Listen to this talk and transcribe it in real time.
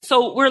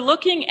So we're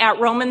looking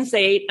at Romans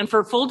 8, and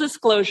for full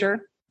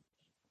disclosure,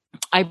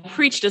 I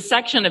preached a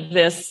section of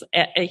this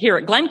here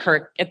at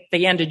Glenkirk at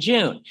the end of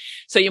June.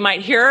 So you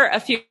might hear a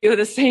few of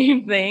the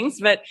same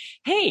things, but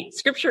hey,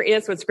 Scripture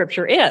is what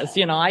Scripture is.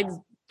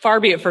 Far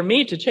be it from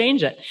me to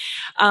change it.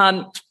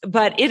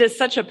 But it is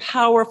such a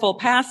powerful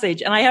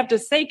passage. And I have to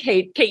say,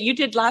 Kate, you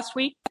did last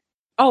week?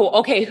 Oh,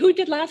 okay. Who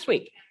did last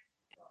week?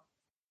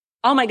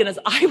 Oh my goodness.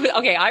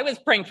 I was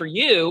praying for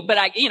you, but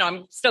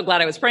I'm still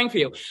glad I was praying for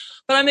you.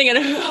 But I'm thinking,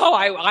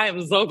 I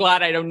am so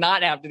glad I do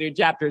not have to do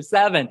chapter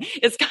 7.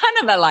 It's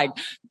kind of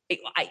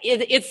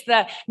it's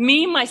the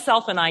me,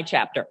 myself, and I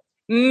chapter.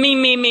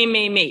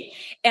 Me.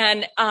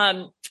 And,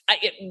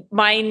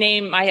 my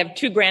name, I have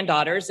 2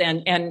 granddaughters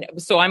and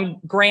so I'm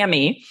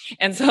Grammy.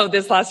 And so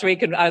this last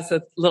week I was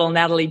with little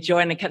Natalie Joy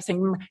and I kept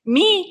saying,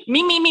 me.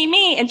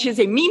 And she'd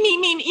say, me,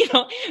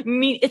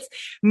 me. It's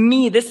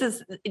me. This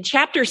is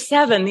chapter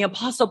 7. The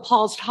Apostle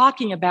Paul's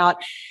talking about,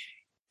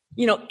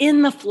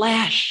 in the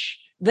flesh,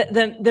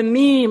 the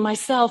me,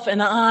 myself,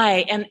 and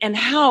I, and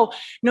how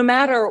no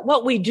matter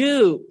what we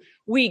do,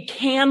 we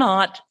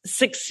cannot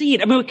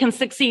succeed. I mean, we can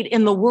succeed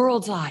in the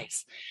world's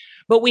eyes,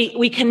 but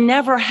we can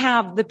never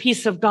have the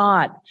peace of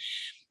God.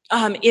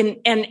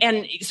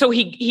 And so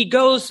he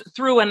goes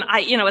through and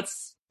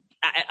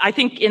I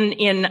think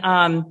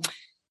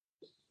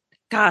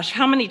gosh,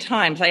 how many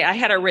times I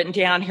had it written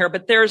down here,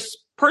 but there's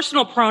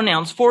personal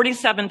pronouns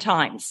 47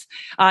 times,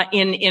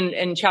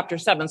 in chapter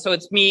 7. So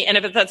it's me. And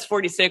if that's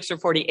 46 or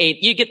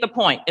 48, you get the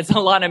point. It's a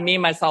lot of me,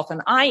 myself,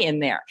 and I in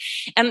there.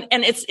 And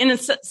it's in a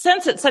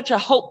sense, it's such a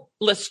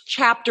hopeless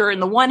chapter in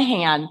the one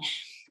hand,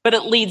 but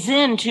it leads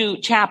into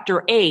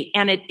chapter 8.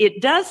 And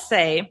it does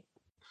say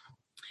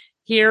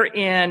here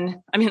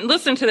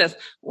listen to this.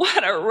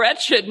 What a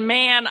wretched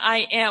man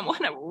I am.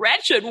 What a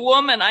wretched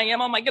woman I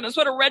am. Oh my goodness.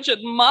 What a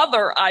wretched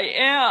mother I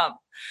am.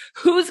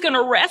 Who's going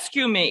to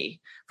rescue me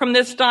from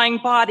this dying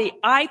body?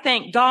 I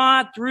thank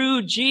God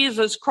through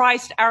Jesus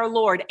Christ our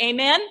Lord.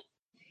 Amen.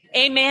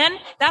 Amen.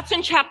 That's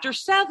in chapter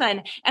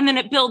 7. And then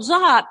it builds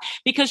up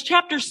because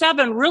chapter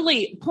 7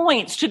 really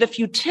points to the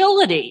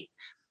futility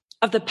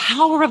of the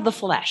power of the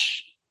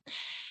flesh.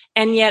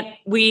 And yet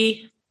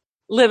we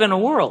live in a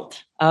world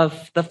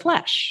of the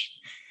flesh.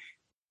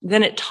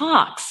 Then it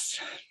talks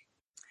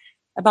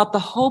about the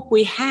hope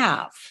we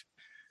have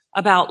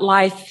about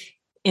life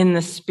in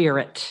the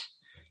Spirit.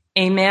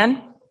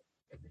 Amen.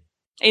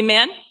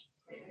 Amen.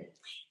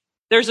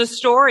 There's a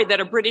story that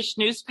a British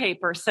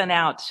newspaper sent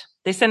out.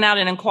 They sent out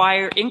an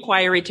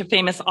inquiry to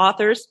famous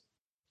authors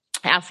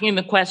asking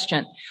the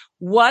question,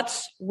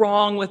 what's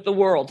wrong with the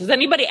world? Does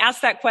anybody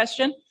ask that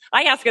question?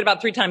 I ask it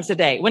about 3 times a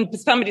day when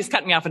somebody's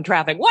cutting me off in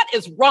traffic. What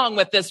is wrong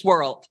with this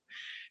world?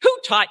 Who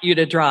taught you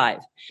to drive?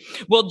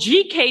 Well,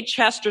 G.K.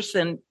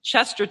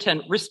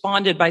 Chesterton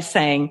responded by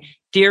saying,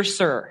 dear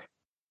sir,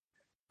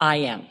 I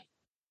am.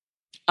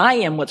 I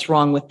am what's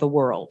wrong with the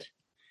world.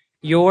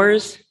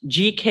 Yours,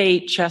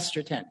 G.K.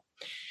 Chesterton.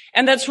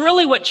 And that's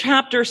really what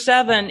chapter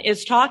 7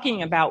 is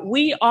talking about.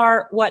 We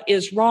are what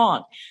is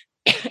wrong.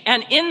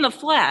 And in the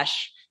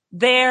flesh,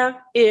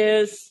 there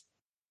is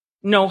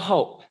no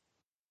hope.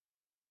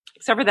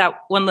 Except for that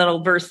one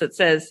little verse that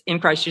says, in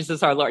Christ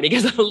Jesus our Lord. He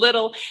gives a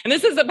little, and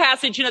this is a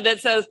passage, that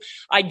says,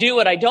 I do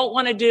what I don't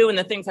want to do, and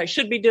the things I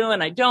should be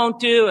doing, I don't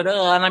do, and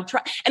I'm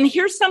trying. And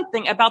here's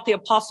something about the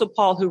Apostle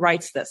Paul who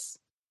writes this.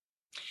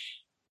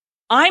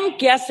 I'm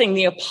guessing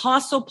the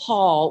Apostle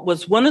Paul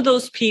was one of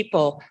those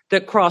people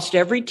that crossed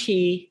every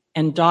T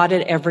and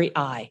dotted every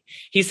I.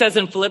 He says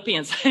in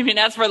Philippians,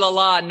 as for the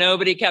law,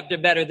 nobody kept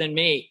it better than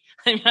me.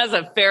 As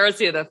a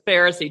Pharisee of the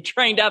Pharisee,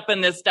 trained up in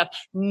this stuff,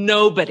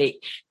 nobody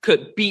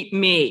could beat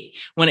me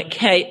when it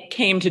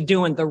came to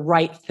doing the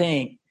right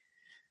thing.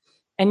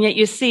 And yet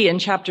you see in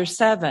chapter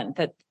 7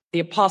 that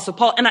the Apostle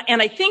Paul,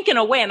 and I think in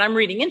a way, and I'm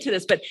reading into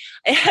this, but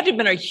it had to have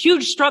been a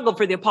huge struggle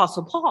for the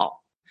Apostle Paul.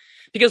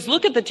 Because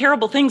look at the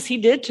terrible things he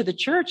did to the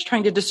church,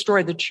 trying to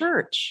destroy the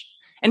church.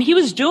 And he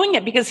was doing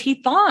it because he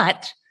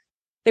thought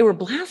they were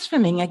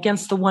blaspheming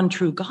against the one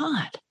true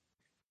God.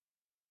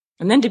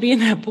 And then to be in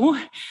that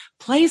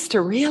place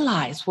to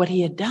realize what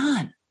he had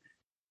done.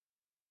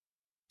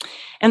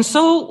 And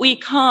so we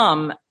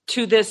come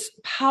to this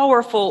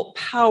powerful,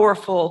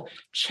 powerful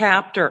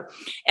chapter.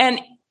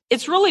 And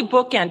it's really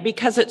bookend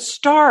because it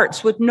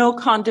starts with no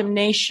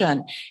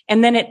condemnation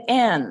and then it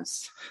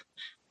ends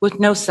with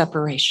no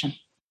separation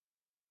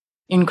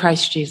in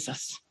Christ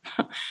Jesus.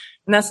 And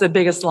that's the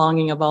biggest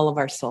longing of all of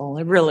our soul.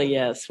 It really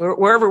is.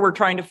 Wherever we're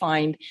trying to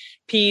find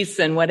peace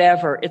and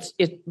whatever,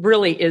 it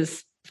really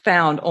is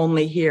found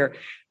only here.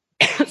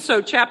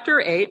 So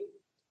chapter 8,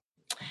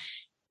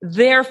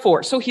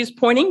 therefore, so he's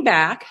pointing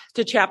back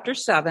to chapter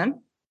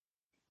 7.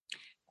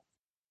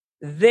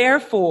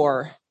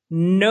 Therefore,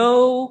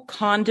 no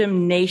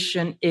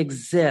condemnation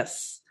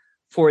exists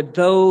for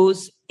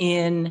those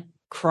in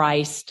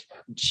Christ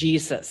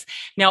Jesus.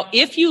 Now,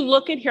 if you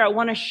look at here, I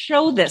want to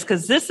show this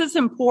because this is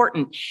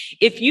important.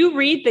 If you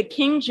read the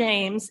King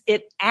James,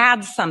 it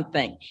adds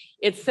something.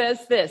 It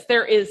says this,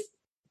 there is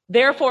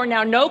Therefore,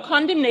 now no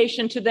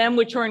condemnation to them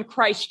which are in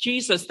Christ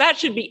Jesus. That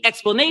should be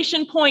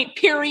exclamation point,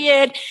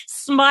 period,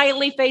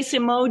 smiley face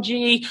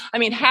emoji. I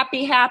mean,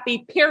 happy, happy,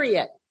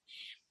 period.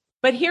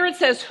 But here it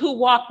says, who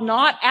walk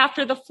not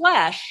after the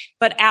flesh,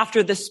 but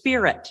after the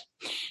Spirit.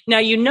 Now,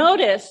 you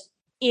notice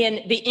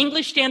in the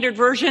English Standard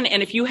Version,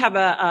 and if you have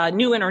a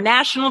New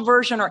International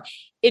Version, or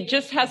it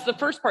just has the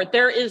first part,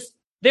 there is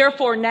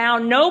therefore now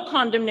no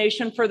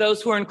condemnation for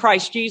those who are in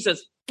Christ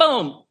Jesus.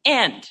 Boom,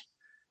 end.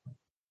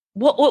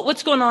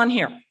 What's going on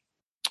here?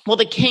 Well,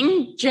 the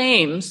King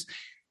James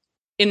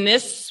in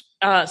this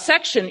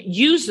section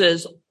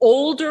uses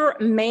older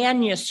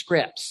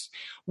manuscripts,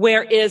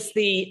 whereas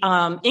the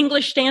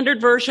English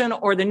Standard Version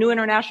or the New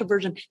International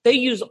Version, they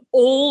use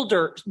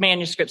older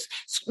manuscripts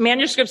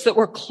that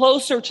were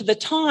closer to the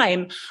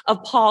time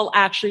of Paul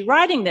actually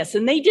writing this.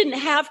 And they didn't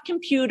have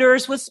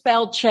computers with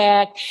spell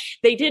check.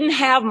 They didn't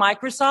have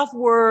Microsoft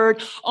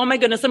Word. Oh my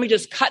goodness, let me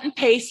just cut and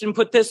paste and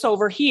put this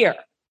over here.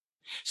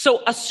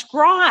 So a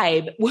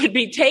scribe would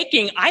be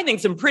taking, I think,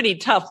 some pretty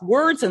tough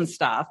words and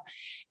stuff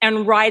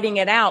and writing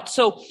it out.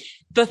 So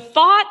the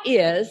thought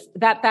is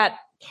that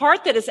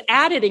part that is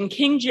added in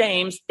King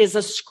James is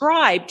a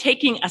scribe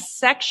taking a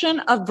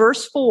section of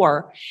verse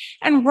 4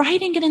 and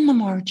writing it in the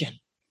margin.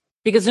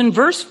 Because in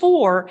verse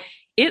 4,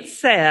 it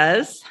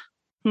says,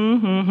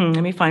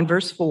 let me find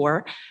verse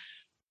 4.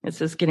 This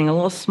is getting a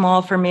little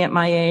small for me at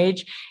my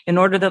age. In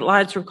order that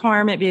Lord's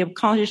requirement be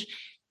accomplished,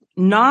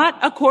 not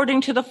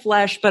according to the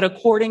flesh, but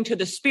according to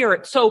the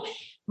Spirit. So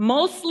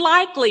most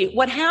likely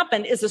what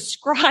happened is a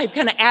scribe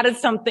kind of added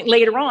something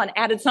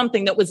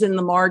that was in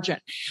the margin.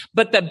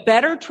 But the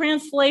better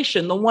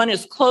translation, the one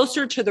is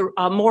closer to the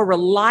more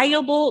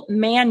reliable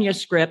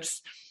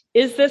manuscripts,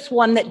 is this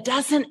one that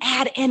doesn't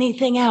add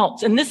anything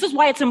else. And this is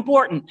why it's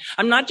important.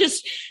 I'm not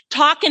just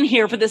talking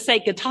here for the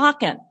sake of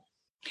talking.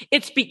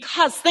 It's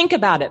because, think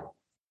about it.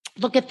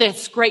 Look at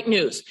this great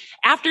news.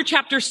 After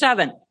chapter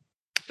 7,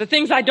 the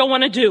things I don't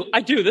want to do,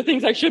 I do. The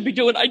things I should be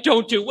doing, I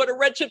don't do. What a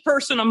wretched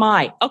person am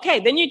I?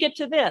 Okay, then you get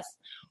to this.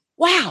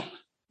 Wow,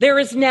 there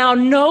is now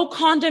no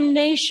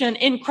condemnation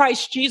in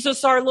Christ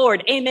Jesus our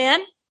Lord.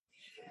 Amen?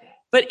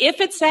 But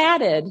if it's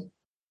added,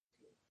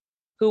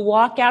 who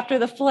walk after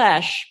the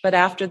flesh, but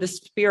after the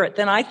Spirit,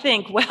 then I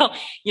think, well,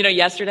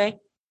 yesterday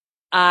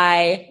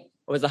I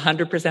was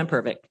 100%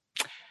 perfect.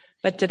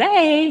 But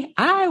today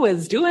I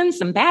was doing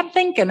some bad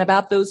thinking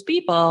about those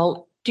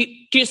people. Do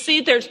you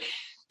see there's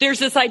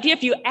this idea,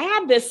 if you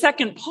add this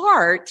second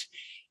part,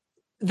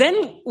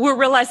 then we're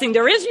realizing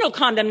there is no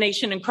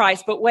condemnation in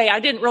Christ, but wait,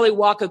 I didn't really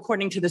walk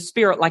according to the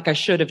Spirit like I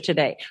should have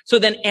today. So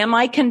then am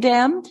I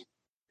condemned?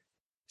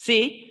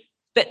 See,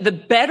 the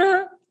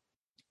better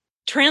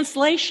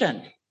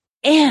translation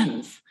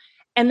ends.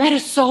 And that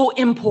is so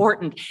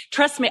important.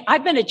 Trust me,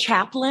 I've been a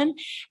chaplain.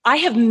 I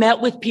have met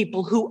with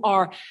people who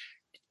are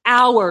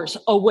hours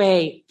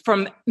away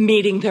from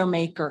meeting their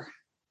Maker.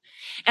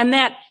 And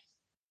that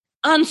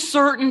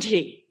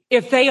uncertainty,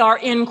 if they are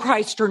in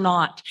Christ or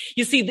not.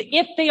 You see,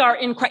 if they are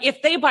in Christ,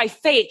 if they by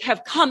faith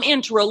have come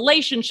into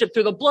relationship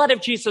through the blood of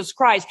Jesus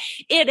Christ,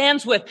 it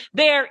ends with,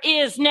 there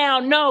is now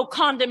no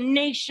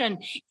condemnation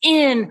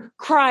in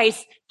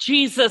Christ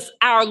Jesus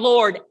our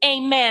Lord.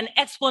 Amen.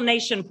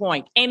 Explanation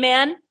point.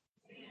 Amen.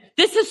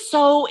 This is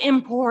so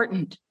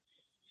important.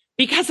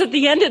 Because at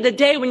the end of the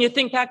day, when you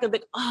think back of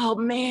it, oh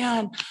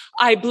man,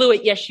 I blew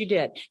it. Yes, you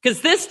did.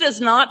 Because this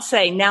does not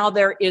say now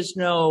there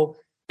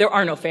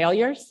are no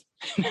failures.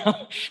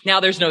 Now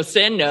there's no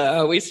sin.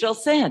 No, we still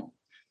sin.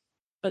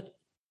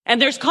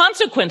 And there's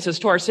consequences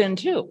to our sin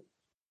too.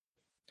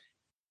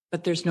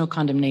 But there's no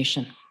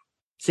condemnation.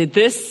 See,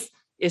 this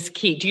is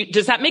key.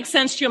 Does that make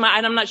sense to you?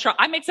 I'm not sure.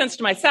 I make sense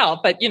to myself,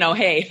 but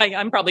hey,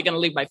 I'm probably going to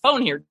leave my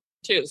phone here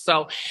too.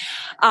 So,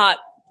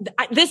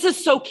 this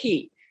is so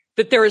key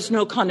that there is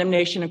no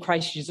condemnation in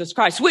Christ Jesus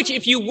Christ, which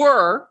if you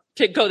were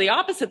to go the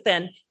opposite,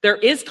 then there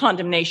is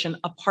condemnation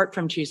apart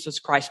from Jesus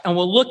Christ. And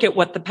we'll look at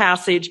what the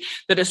passage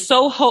that is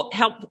so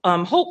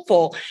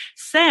hopeful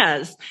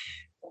says.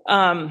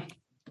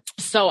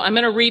 So I'm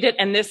going to read it,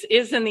 and this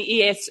is in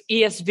the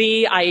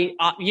ESV. I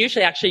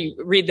usually actually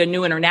read the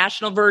New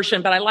International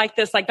Version, but I like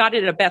this. I got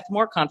it at a Beth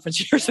Moore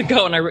conference years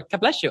ago, and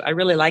God bless you, I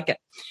really like it.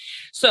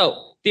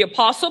 So the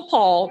Apostle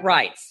Paul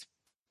writes,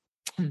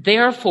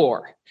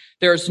 therefore,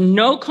 there's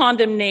no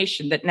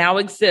condemnation that now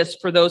exists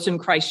for those in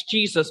Christ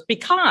Jesus,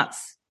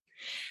 because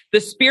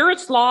the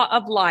Spirit's law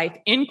of life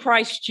in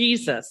Christ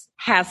Jesus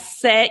has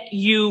set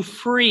you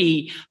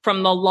free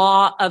from the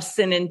law of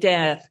sin and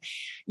death.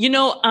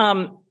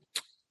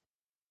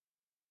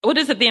 What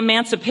is it? The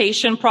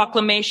Emancipation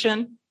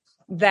Proclamation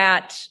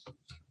that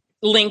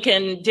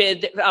Lincoln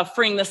did,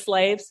 freeing the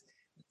slaves.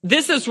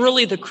 This is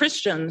really the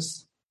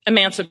Christians'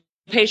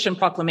 Emancipation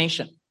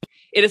Proclamation.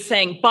 It is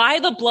saying, by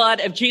the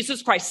blood of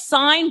Jesus Christ,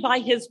 signed by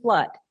his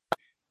blood,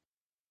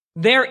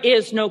 there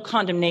is no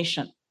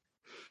condemnation.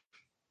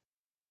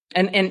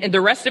 And the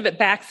rest of it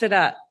backs it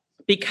up.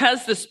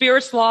 Because the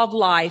Spirit's law of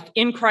life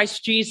in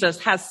Christ Jesus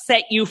has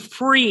set you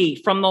free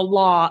from the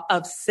law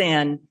of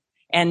sin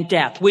and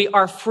death. We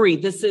are free.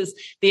 This is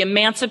the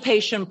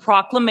Emancipation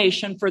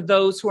Proclamation for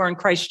those who are in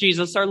Christ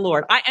Jesus our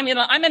Lord. I mean,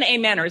 I'm an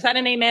amener. Is that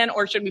an amen,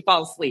 or should we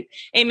fall asleep?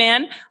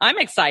 Amen. I'm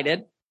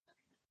excited.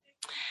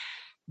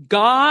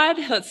 God,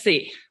 let's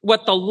see,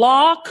 what the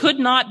law could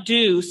not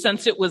do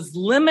since it was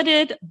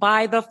limited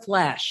by the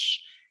flesh,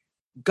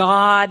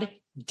 God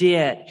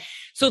did.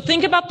 So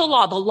think about the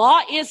law. The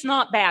law is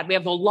not bad. We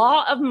have the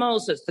law of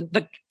Moses,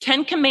 the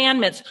 10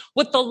 commandments.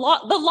 The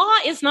law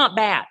is not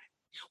bad.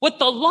 What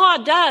the law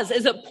does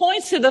is it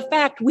points to the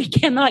fact we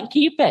cannot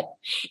keep it.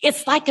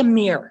 It's like a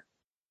mirror.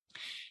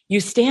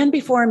 You stand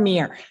before a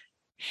mirror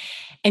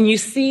and you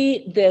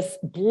see this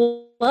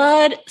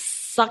blood-sucking,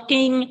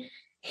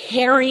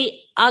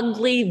 hairy,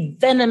 ugly,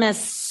 venomous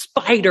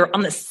spider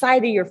on the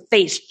side of your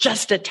face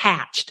just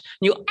attached.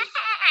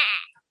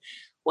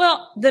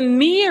 Well, the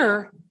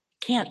mirror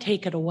can't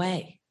take it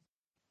away.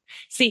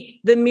 See,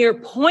 the mirror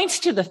points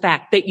to the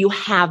fact that you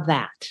have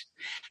that.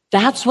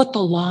 That's what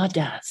the law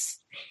does.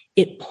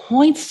 It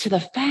points to the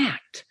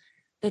fact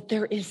that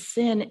there is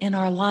sin in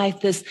our life,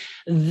 this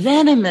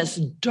venomous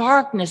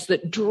darkness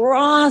that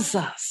draws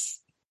us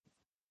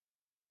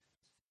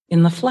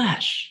in the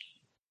flesh.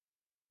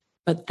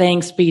 But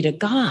thanks be to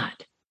God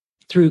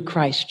through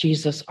Christ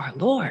Jesus our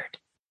Lord.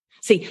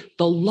 See,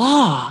 the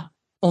law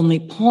only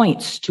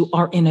points to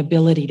our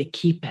inability to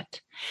keep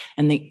it.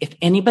 And if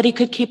anybody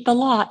could keep the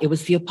law, it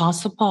was the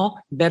Apostle Paul,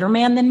 better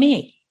man than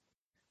me.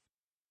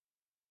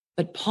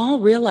 But Paul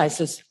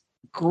realizes,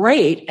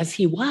 great as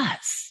he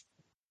was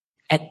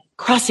at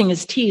crossing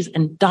his T's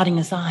and dotting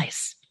his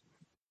I's,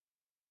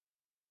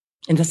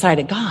 in the sight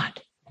of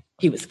God,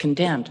 he was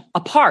condemned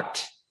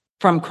apart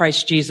from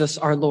Christ Jesus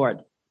our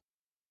Lord.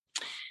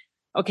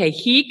 Okay,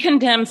 he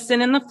condemned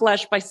sin in the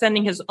flesh by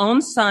sending his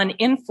own son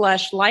in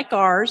flesh like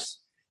ours.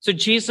 So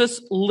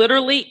Jesus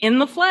literally in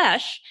the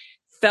flesh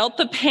felt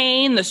the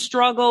pain, the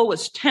struggle,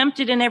 was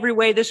tempted in every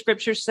way, the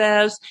scripture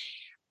says.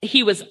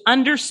 He was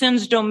under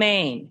sin's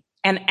domain.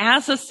 And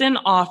as a sin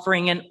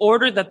offering, in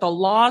order that the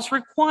law's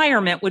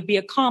requirement would be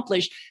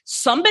accomplished,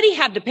 somebody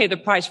had to pay the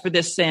price for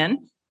this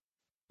sin.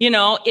 You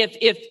know,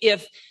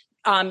 if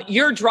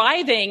you're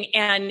driving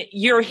and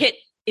you're hit,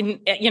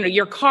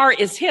 your car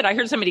is hit. I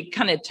heard somebody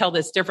kind of tell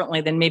this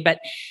differently than me, but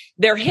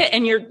they're hit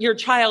and your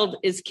child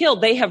is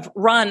killed. They have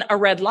run a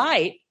red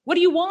light. What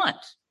do you want?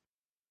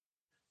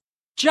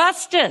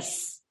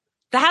 Justice.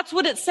 That's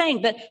what it's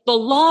saying, that the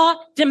law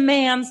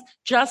demands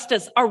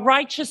justice. A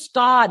righteous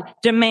God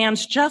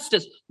demands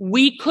justice.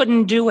 We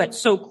couldn't do it,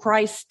 so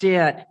Christ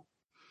did.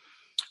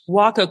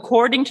 Walk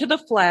according to the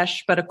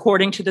flesh, but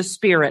according to the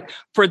Spirit.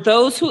 For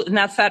those who, and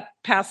that's that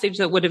passage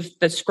that would have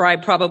the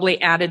scribe probably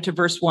added to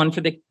verse 1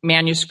 for the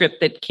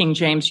manuscript that King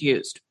James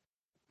used.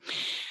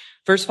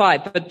 Verse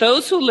 5, but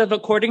those who live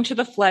according to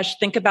the flesh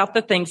think about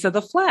the things of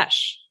the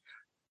flesh,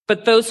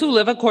 but those who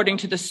live according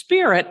to the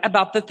Spirit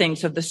about the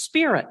things of the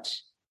Spirit.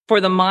 For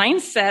the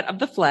mindset of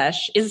the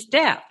flesh is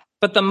death,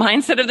 but the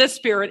mindset of the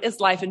Spirit is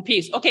life and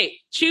peace. Okay,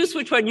 choose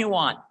which one you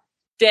want.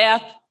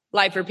 Death,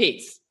 life, or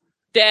peace.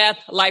 Death,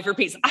 life, or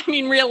peace. I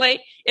mean,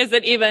 really, is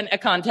it even a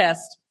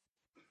contest?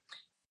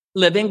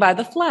 Living by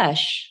the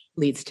flesh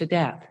leads to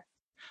death.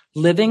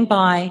 Living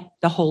by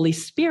the Holy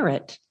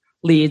Spirit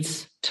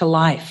leads to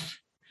life.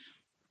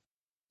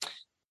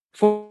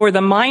 For the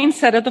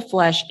mindset of the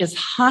flesh is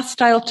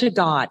hostile to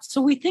God.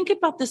 So we think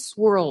about this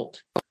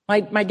world.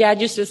 My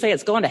dad used to say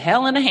it's going to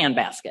hell in a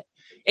handbasket.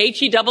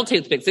 H-E double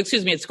toothpicks.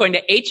 Excuse me. It's going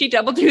to H-E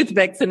double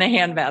toothpicks in a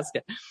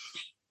handbasket.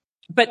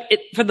 But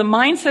for the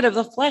mindset of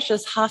the flesh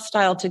is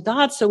hostile to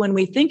God. So when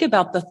we think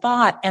about the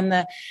thought and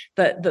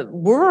the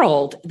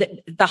world,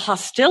 the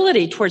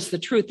hostility towards the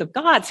truth of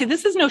God, see,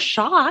 this is no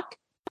shock.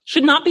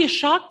 Should not be a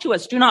shock to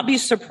us. Do not be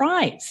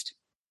surprised.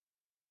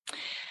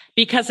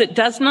 Because it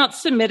does not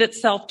submit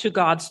itself to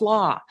God's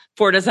law,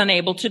 for it is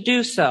unable to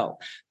do so.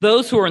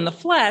 Those who are in the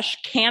flesh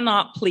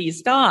cannot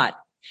please God.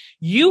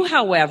 You,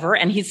 however,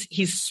 and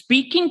he's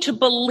speaking to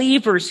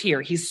believers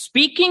here. He's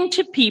speaking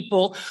to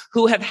people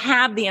who have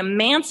had the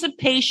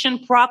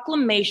Emancipation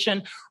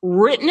Proclamation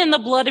written in the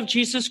blood of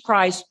Jesus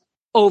Christ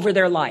over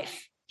their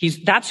life.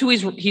 That's who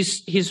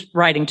he's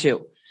writing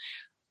to.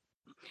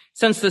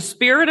 Since the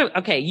Spirit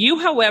of, you,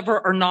 however,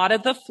 are not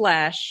of the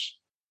flesh,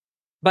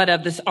 but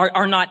of this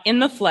are not in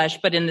the flesh,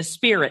 but in the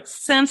Spirit,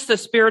 since the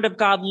Spirit of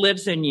God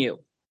lives in you.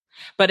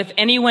 But if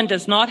anyone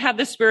does not have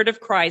the Spirit of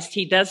Christ,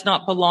 he does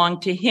not belong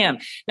to him.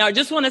 Now, I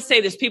just want to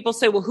say this. People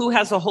say, well, who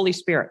has the Holy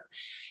Spirit?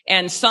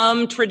 And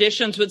some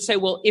traditions would say,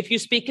 well, if you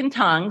speak in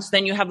tongues,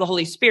 then you have the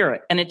Holy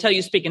Spirit. And until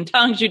you speak in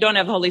tongues, you don't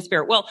have the Holy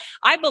Spirit. Well,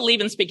 I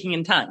believe in speaking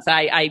in tongues.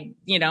 I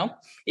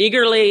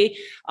eagerly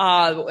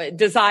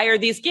desire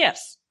these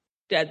gifts.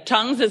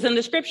 Tongues is in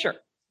the scripture,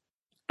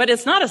 but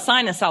it's not a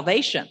sign of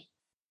salvation.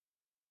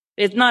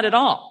 It's not at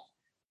all.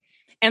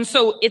 And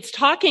so it's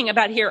talking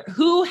about here,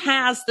 who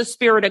has the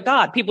Spirit of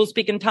God? People who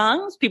speak in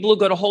tongues? People who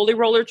go to holy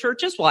roller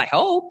churches? Well, I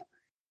hope.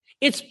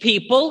 It's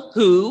people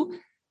who,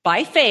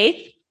 by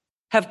faith,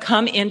 have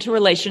come into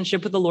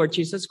relationship with the Lord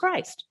Jesus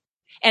Christ.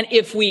 And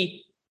if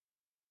we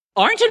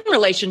aren't in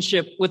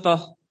relationship with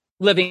the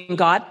living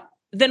God,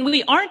 then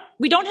we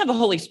don't have a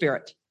Holy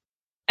Spirit.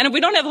 And if we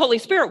don't have the Holy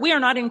Spirit, we are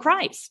not in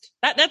Christ.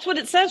 That's what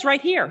it says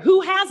right here.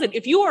 Who has it?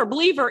 If you are a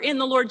believer in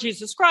the Lord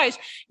Jesus Christ,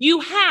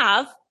 you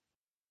have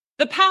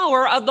the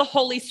power of the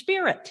Holy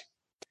Spirit.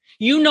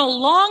 You no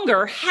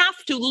longer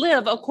have to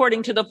live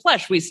according to the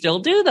flesh. We still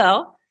do,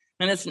 though.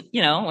 And it's,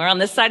 we're on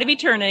this side of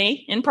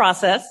eternity in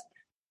process.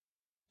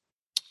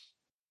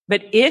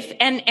 But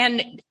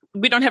and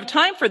we don't have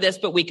time for this,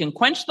 but we can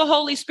quench the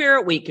Holy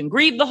Spirit. We can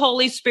grieve the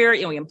Holy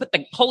Spirit. We can put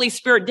the Holy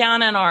Spirit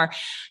down on our,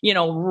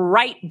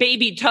 right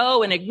baby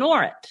toe and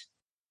ignore it.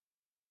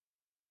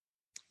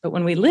 But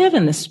when we live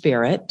in the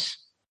Spirit,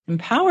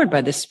 empowered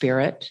by the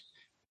Spirit,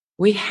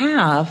 we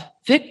have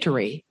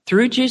victory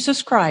through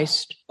Jesus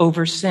Christ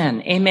over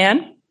sin.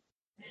 Amen?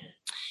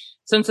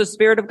 Since the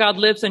Spirit of God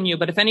lives in you.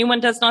 But if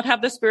anyone does not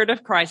have the Spirit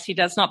of Christ, he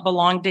does not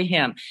belong to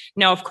him.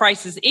 Now, if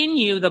Christ is in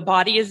you, the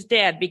body is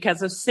dead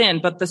because of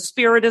sin, but the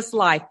Spirit is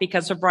life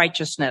because of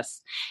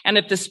righteousness. And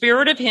if the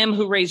Spirit of him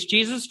who raised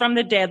Jesus from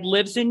the dead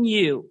lives in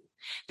you,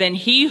 then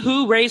he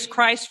who raised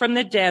Christ from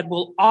the dead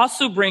will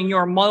also bring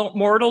your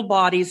mortal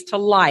bodies to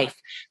life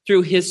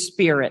through his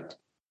Spirit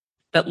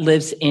that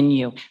lives in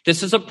you.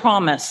 This is a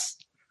promise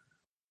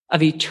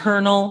of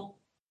eternal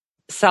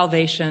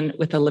salvation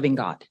with the living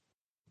God.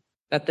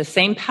 That the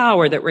same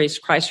power that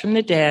raised Christ from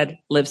the dead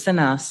lives in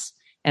us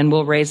and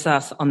will raise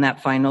us on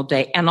that final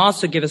day and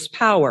also give us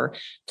power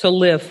to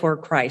live for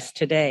Christ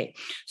today.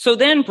 So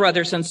then,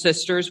 brothers and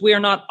sisters, we are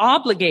not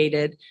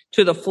obligated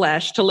to the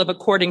flesh to live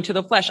according to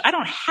the flesh. I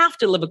don't have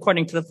to live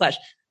according to the flesh.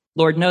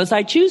 Lord knows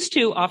I choose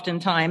to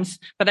oftentimes,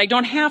 but I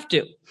don't have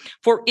to.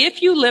 For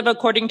if you live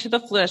according to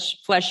the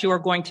flesh, you are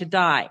going to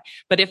die.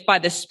 But if by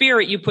the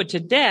Spirit you put to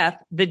death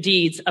the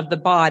deeds of the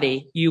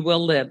body, you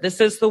will live.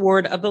 This is the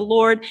word of the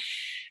Lord.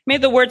 May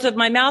the words of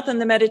my mouth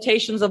and the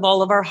meditations of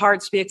all of our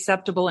hearts be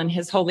acceptable in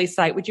his holy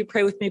sight. Would you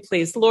pray with me,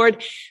 please?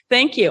 Lord,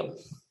 thank you.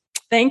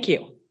 Thank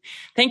you.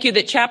 Thank you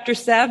that chapter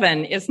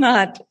 7 is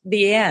not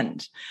the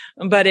end,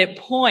 but it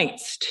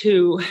points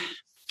to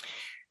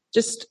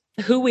just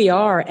who we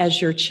are as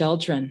your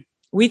children.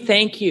 We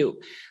thank you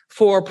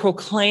for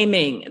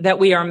proclaiming that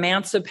we are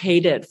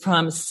emancipated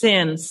from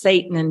sin,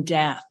 Satan, and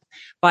death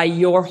by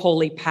your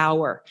holy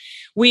power.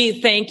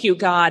 We thank you,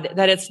 God,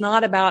 that it's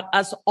not about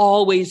us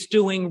always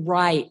doing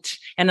right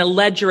and a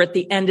ledger at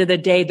the end of the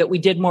day that we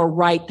did more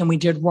right than we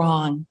did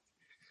wrong,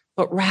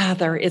 but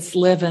rather it's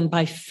living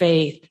by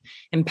faith,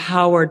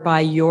 empowered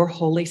by your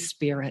Holy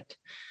Spirit.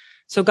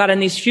 So God, in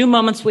these few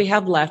moments we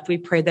have left, we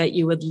pray that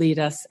you would lead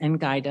us and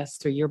guide us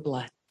through your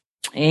blood.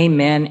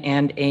 Amen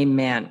and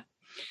amen.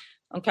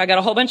 Okay, I got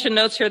a whole bunch of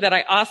notes here that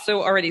I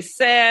also already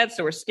said.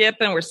 So we're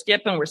skipping.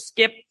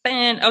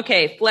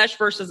 Okay, flesh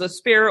versus the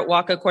Spirit.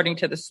 Walk according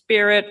to the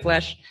Spirit.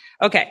 Flesh.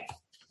 Okay.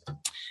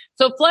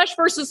 So flesh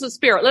versus the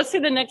Spirit. Let's see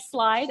the next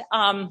slide.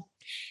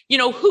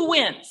 Who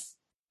wins?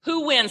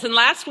 Who wins? And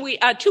last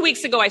week, 2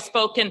 weeks ago, I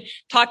spoke and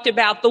talked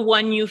about the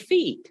one you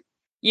feed.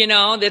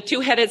 The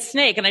two-headed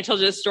snake. And I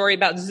told you a story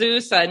about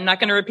Zeus. I'm not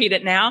going to repeat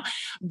it now,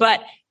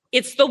 but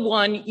it's the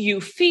one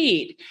you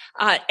feed.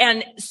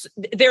 And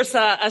there's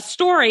a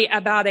story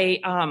about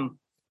a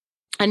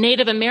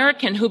Native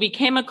American who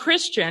became a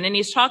Christian, and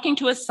he's talking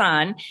to his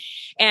son,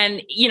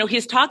 and,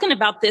 he's talking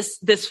about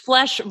this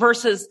flesh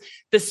versus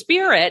the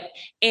Spirit.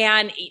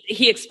 And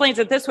he explains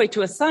it this way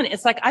to his son.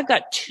 It's like, I've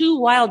got two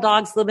wild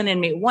dogs living in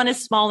me. One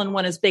is small and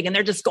one is big, and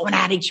they're just going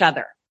at each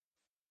other.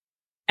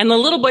 And the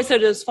little boy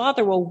said to his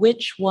father, well,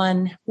 which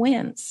one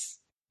wins?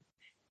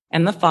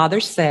 And the father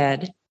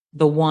said,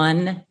 the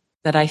one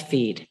that I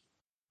feed.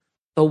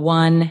 The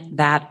one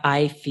that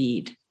I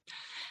feed.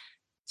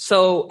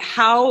 So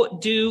how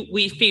do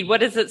we feed?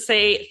 What does it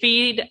say?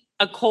 Feed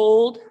a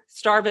cold,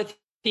 starve a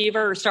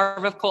fever, or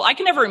starve of cold. I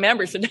can never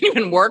remember, so it didn't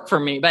even work for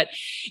me. But,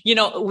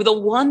 the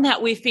one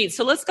that we feed.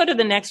 So let's go to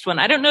the next one.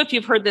 I don't know if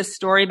you've heard this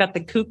story about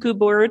the cuckoo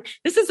bird.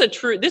 This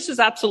is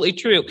absolutely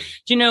true. Do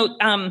you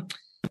know,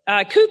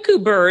 cuckoo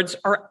birds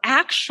are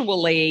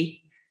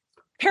actually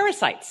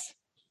parasites.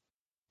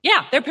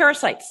 Yeah, they're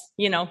parasites.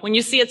 When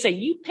you see it, say,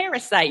 you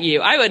parasite,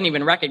 you. I wouldn't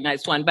even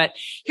recognize one. But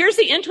here's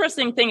the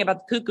interesting thing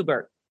about the cuckoo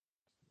bird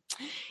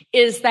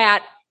is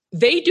that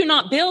they do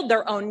not build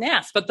their own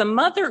nest, but the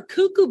mother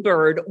cuckoo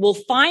bird will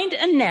find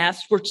a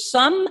nest where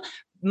some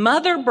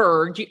mother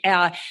bird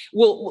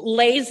will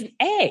lays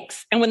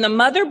eggs. And when the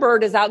mother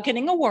bird is out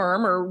getting a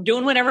worm or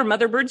doing whatever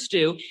mother birds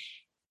do,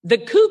 the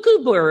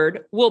cuckoo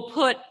bird will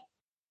put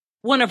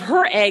one of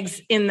her eggs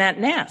in that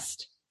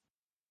nest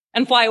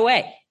and fly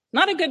away.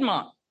 Not a good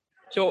mom.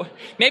 So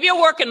maybe a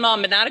working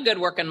mom, but not a good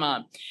working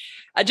mom.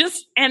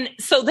 And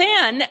so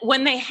then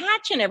when they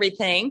hatch and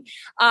everything,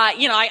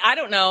 I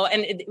don't know.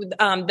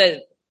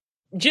 And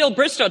Jill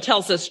Bristow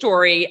tells a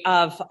story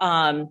of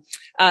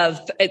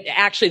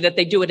actually that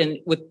they do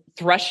it with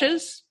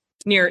thrushes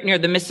near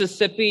the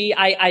Mississippi.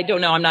 I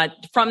don't know. I'm not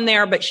from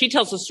there, but she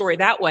tells the story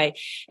that way.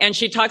 And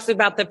she talks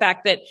about the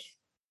fact that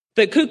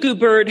the cuckoo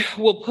bird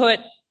will put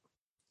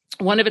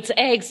one of its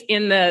eggs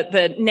in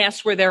the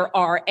nest where there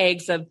are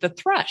eggs of the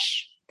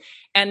thrush.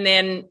 And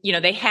then,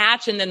 they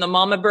hatch, and then the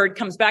mama bird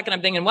comes back, and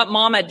I'm thinking, what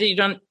mama, you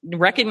don't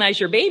recognize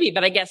your baby?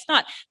 But I guess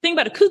not. The thing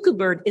about a cuckoo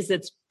bird is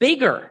it's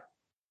bigger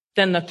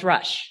than the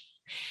thrush.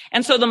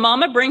 And so the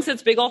mama brings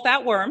its big old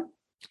fat worm.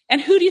 And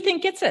who do you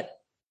think gets it?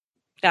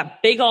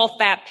 That big old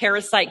fat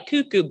parasite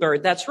cuckoo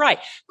bird. That's right.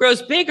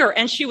 Grows bigger.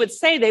 And she would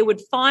say they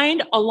would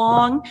find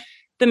along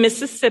the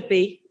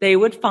Mississippi, they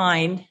would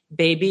find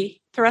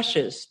baby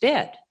thrushes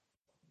dead.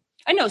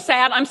 I know,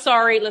 sad. I'm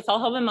sorry. Let's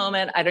all have a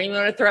moment. I don't even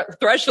know what a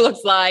thrush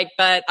looks like,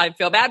 but I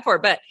feel bad for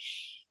it. But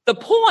the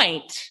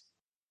point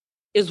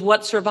is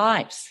what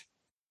survives.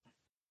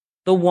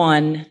 The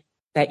one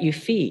that you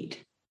feed.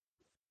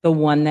 The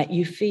one that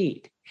you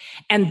feed.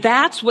 And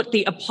that's what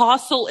the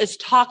apostle is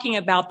talking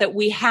about, that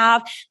we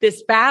have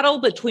this battle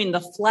between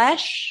the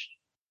flesh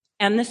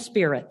and the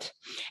spirit.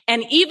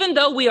 And even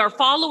though we are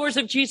followers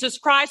of Jesus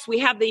Christ, we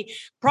have the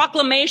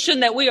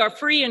proclamation that we are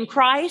free in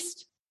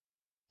Christ.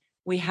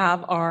 We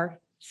have our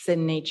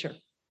sin nature.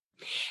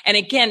 And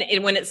again,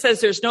 when it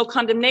says there's no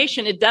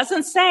condemnation, it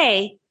doesn't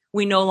say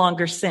we no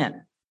longer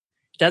sin.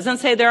 It doesn't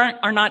say there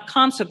are not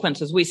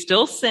consequences. We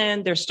still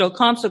sin. There's still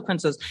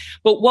consequences.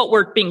 But what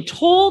we're being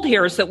told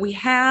here is that we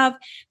have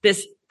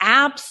this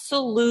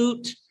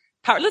absolute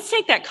power. Let's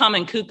take that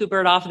common cuckoo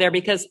bird off of there,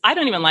 because I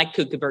don't even like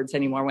cuckoo birds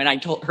anymore when I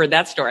heard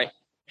that story.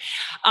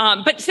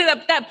 But see,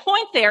 that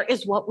point there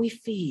is what we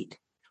feed.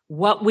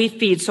 What we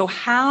feed. So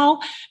how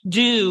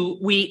do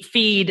we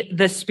feed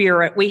the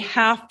spirit? We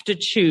have to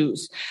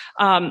choose.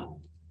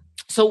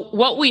 So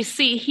what we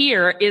see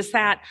here is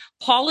that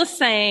Paul is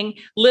saying,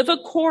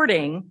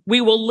 we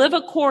will live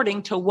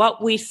according to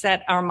what we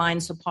set our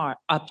minds upon.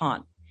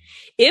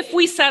 If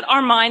we set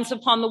our minds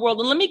upon the world,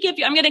 and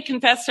I'm going to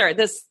confess here,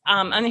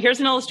 and here's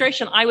an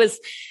illustration. I think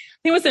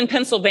it was in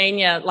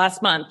Pennsylvania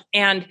last month,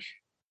 and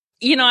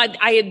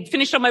I had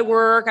finished all my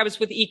work. I was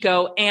with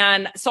ECO.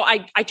 And so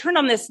I turned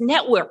on this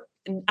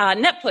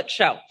Netflix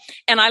show,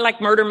 and I like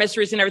murder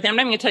mysteries and everything. I'm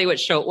not even going to tell you what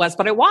show it was,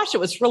 but I watched it.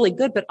 It was really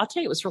good, but I'll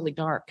tell you, it was really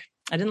dark.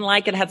 I didn't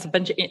like it. It had a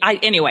bunch of,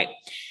 anyway,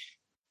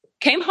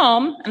 came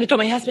home and I told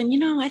my husband,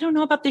 I don't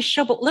know about this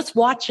show, but let's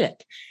watch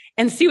it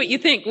and see what you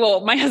think.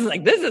 Well, my husband's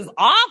like, this is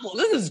awful.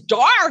 This is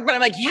dark. But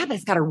I'm like, yeah, but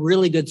it's got a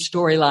really good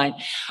storyline.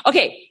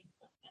 Okay.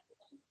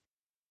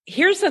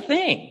 Here's the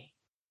thing.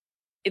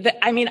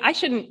 I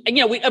shouldn't,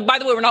 by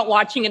the way, we're not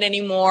watching it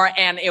anymore.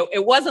 And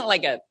it wasn't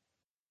like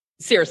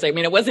seriously,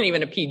 it wasn't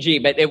even a PG,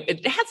 but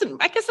it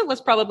hasn't, I guess it was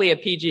probably a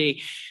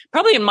PG.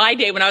 Probably in my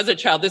day when I was a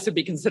child, this would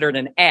be considered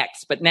an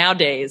X, but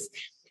nowadays.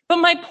 But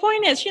my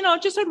point is,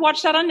 just I'd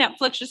watch that on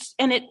Netflix,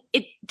 and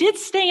it did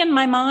stay in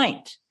my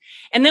mind.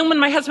 And then when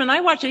my husband and I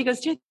watched it, he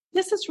goes, dude,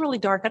 this is really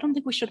dark. I don't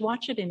think we should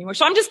watch it anymore.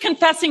 So I'm just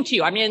confessing to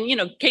you.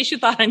 in case you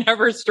thought I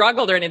never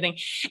struggled or anything.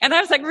 And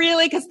I was like,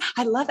 really? Because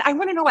I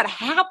want to know what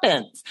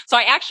happens. So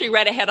I actually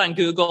read ahead on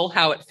Google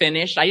how it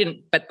finished. I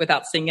didn't, but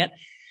without seeing it.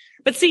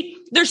 But see,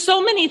 there's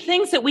so many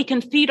things that we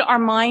can feed our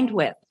mind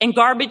with, and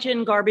garbage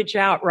in, garbage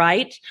out,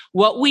 right?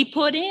 What we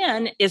put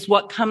in is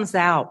what comes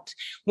out.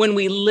 When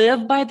we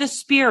live by the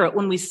Spirit,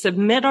 when we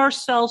submit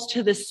ourselves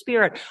to the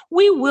Spirit,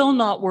 we will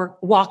not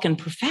walk in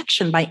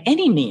perfection by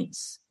any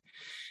means.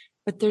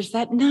 But there's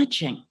that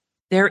nudging.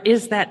 There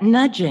is that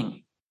nudging.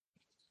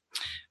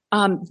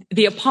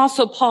 The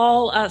apostle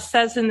Paul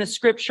says in the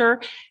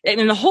scripture,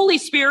 and in the Holy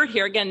Spirit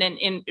here, again,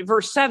 in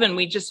verse 7,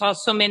 we just saw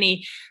so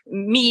many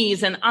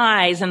me's and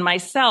I's and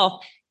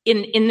myself.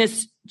 In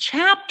this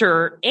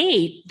chapter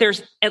 8,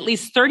 there's at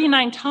least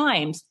 39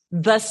 times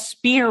the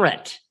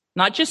Spirit,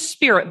 not just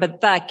Spirit,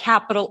 but the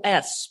capital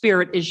S,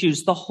 Spirit is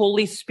used, the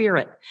Holy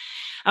Spirit.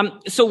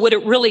 So what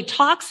it really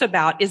talks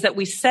about is that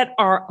we set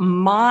our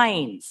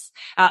minds,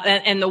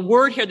 and the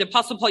word here the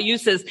apostle Paul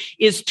uses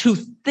is to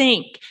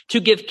think,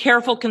 to give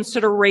careful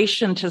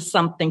consideration to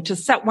something, to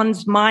set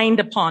one's mind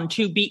upon,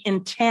 to be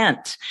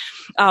intent,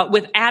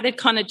 with added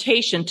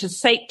connotation, to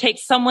take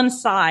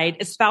someone's side,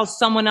 espouse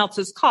someone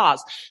else's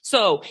cause.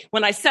 So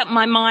when I set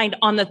my mind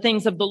on the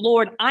things of the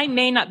Lord, I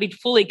may not be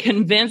fully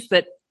convinced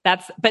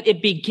but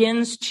it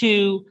begins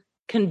to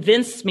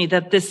convince me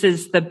that this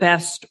is the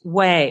best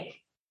way.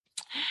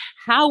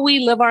 How we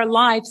live our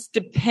lives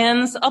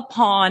depends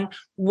upon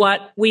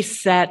what we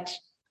set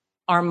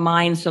our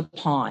minds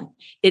upon.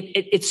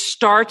 It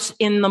starts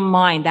in the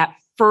mind. That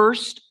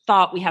first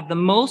thought, we have the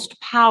most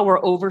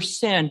power over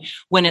sin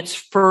when it's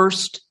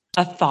first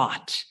a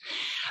thought.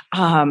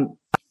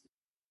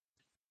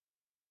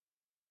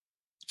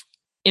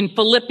 In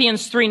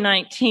Philippians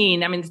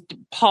 3:19,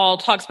 Paul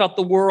talks about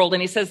the world,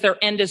 and he says their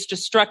end is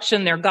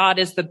destruction, their God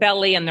is the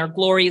belly, and their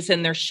glory is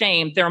in their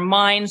shame. Their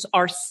minds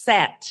are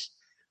set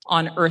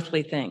on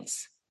earthly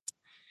things,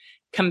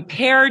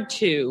 compared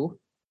to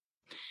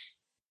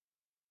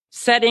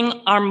setting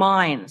our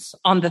minds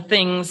on the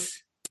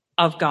things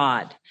of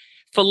God.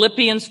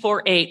 Philippians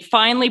 4:8,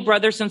 finally,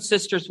 brothers and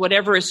sisters,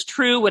 whatever is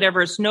true,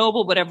 whatever is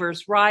noble, whatever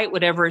is right,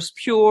 whatever is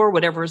pure,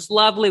 whatever is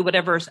lovely,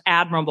 whatever is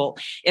admirable,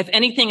 if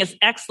anything is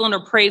excellent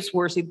or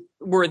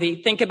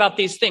praiseworthy, think about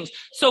these things.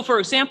 So, for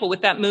example,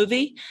 with that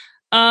movie,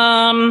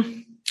 what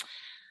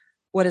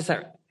is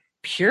that?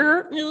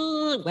 pure,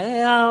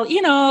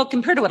 well,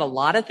 compared to what a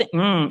lot of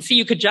things, see,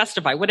 you could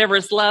justify whatever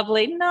is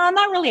lovely. No,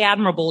 not really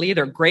admirable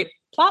either. Great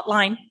plot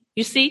line.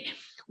 You see,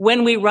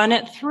 when we run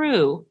it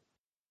through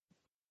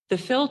the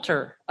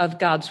filter of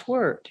God's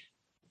word,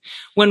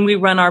 when we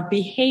run our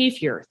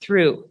behavior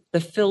through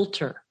the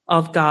filter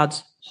of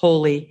God's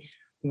holy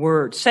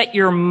word, set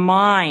your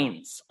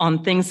minds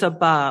on things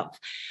above.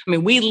 I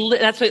mean,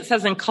 that's what it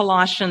says in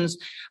Colossians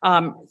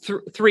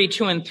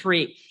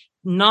 3:2-3.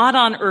 Not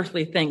on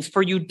earthly things,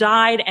 for you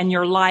died and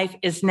your life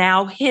is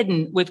now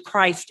hidden with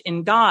Christ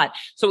in God.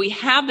 So we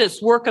have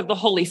this work of the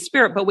Holy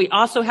Spirit, but we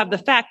also have the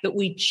fact that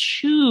we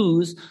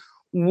choose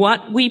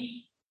what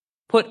we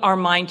put our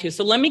mind to.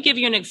 So let me give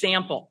you an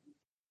example.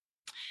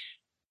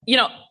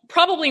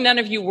 Probably none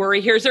of you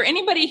worry here. Is there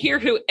anybody here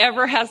who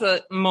ever has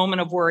a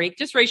moment of worry?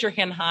 Just raise your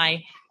hand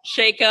high,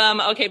 shake them.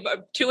 Okay,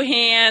 2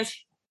 hands,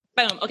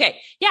 boom. Okay,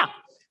 yeah.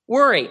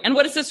 Worry. And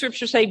what does the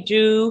scripture say?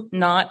 Do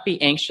not be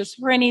anxious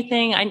for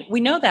anything. We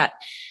know that.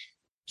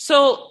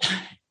 So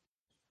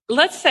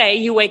let's say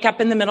you wake up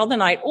in the middle of the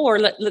night, or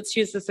let's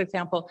use this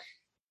example.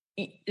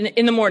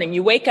 In the morning,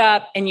 you wake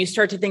up and you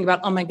start to think about,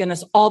 oh my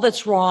goodness, all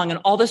that's wrong and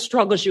all the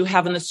struggles you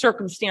have and the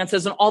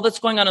circumstances and all that's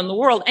going on in the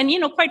world. And,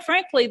 quite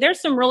frankly,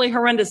 there's some really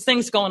horrendous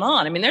things going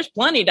on. I mean, there's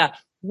plenty to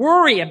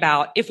worry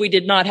about if we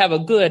did not have a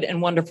good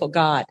and wonderful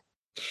God.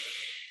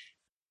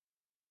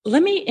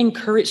 Let me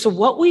encourage. So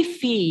what we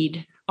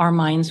feed our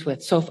minds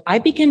with. So if I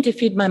begin to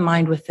feed my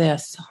mind with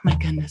this, oh my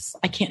goodness,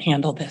 I can't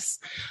handle this.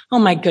 Oh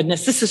my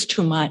goodness, this is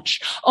too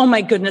much. Oh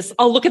my goodness.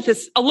 Oh, look at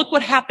this. Oh, look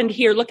what happened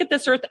here. Look at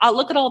this earth. Oh,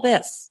 look at all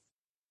this.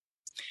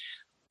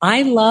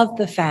 I love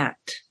the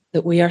fact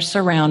that we are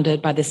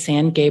surrounded by the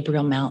San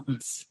Gabriel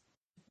Mountains.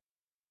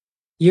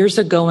 Years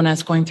ago, when I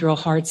was going through a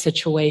hard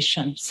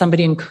situation,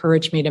 somebody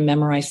encouraged me to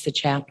memorize the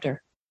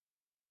chapter.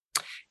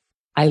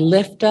 I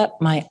lift up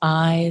my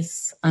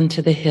eyes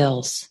unto the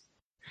hills.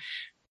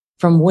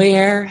 From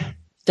where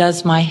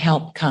does my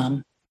help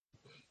come?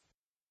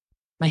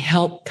 My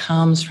help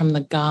comes from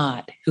the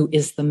God who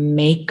is the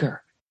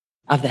maker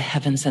of the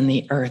heavens and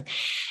the earth.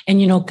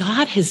 And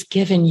God has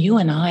given you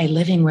and I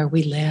living where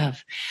we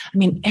live. I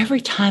mean,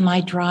 every time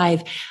I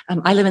drive,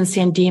 I live in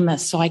San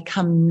Dimas, so I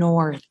come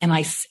north, and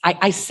I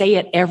say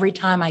it every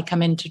time I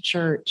come into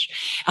church.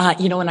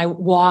 When I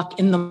walk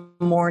in the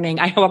morning,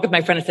 I walk with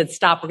my friend and said,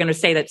 stop, we're going to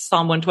say that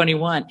Psalm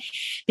 121,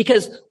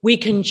 because we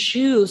can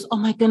choose, oh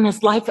my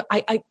goodness, life,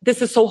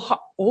 this is so hard,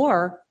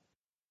 or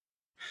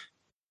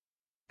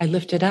I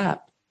lift it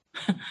up.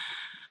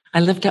 I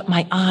lift up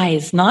my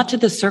eyes, not to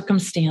the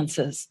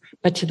circumstances,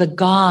 but to the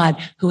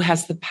God who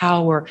has the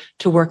power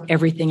to work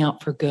everything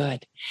out for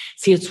good.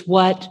 See, it's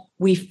what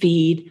we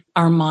feed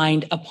our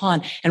mind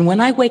upon. And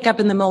when I wake up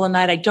in the middle of the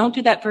night, I don't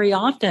do that very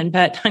often,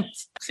 but it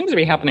seems to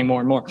be happening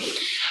more and more.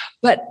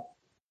 But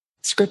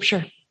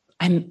scripture,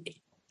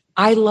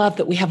 I love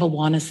that we have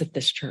Awanas at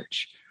this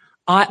church.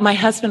 My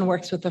husband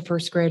works with the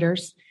first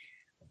graders.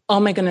 Oh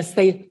my goodness,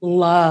 they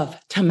love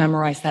to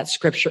memorize that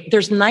scripture.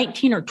 There's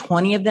 19 or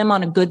 20 of them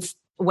on a good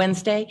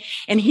Wednesday.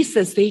 And he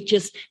says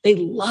they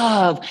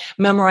love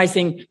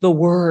memorizing the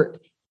word.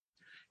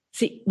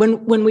 See,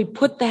 when we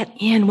put that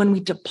in, when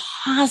we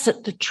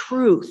deposit the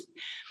truth,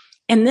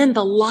 and then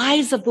the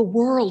lies of the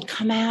world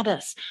come at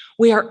us,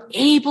 we are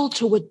able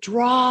to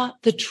withdraw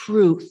the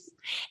truth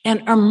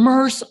and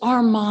immerse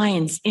our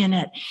minds in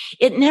it.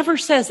 It never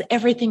says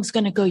everything's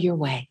going to go your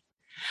way.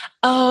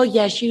 Oh,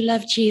 yes, you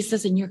love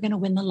Jesus and you're going to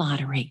win the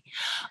lottery.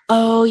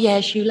 Oh,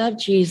 yes, you love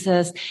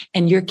Jesus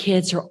and your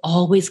kids are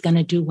always going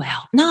to do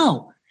well.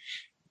 No.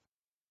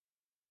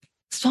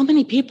 So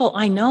many people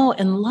I know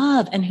and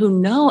love, and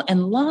who know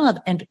and love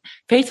and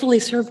faithfully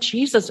serve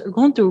Jesus, are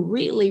going through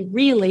really,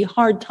 really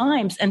hard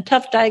times and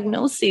tough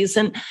diagnoses.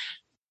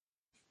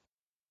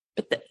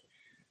 But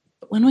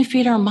when we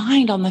feed our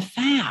mind on the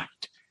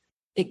fact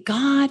that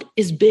God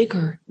is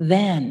bigger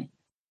than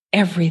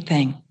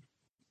everything.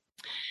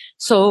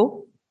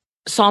 So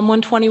Psalm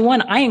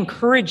 121, I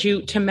encourage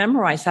you to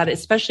memorize that,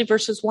 especially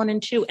verses 1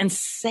 and 2, and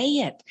say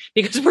it,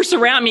 because we're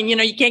surrounded.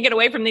 You can't get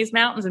away from these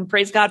mountains, and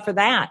praise God for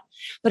that.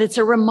 But it's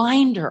a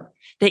reminder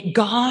that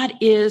God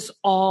is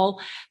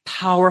all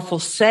powerful,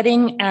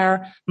 setting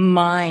our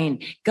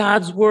mind.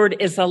 God's word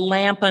is a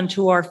lamp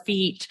unto our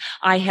feet.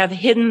 I have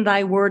hidden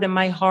thy word in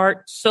my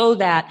heart so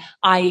that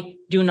I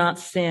do not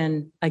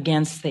sin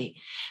against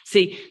thee.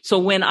 See, so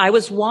when I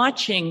was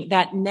watching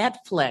that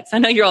Netflix, I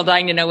know you're all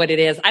dying to know what it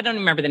is. I don't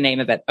remember the name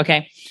of it.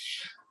 Okay.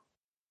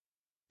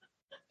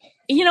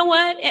 You know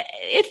what?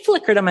 It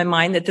flickered on my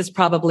mind that this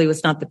probably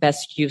was not the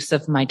best use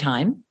of my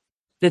time,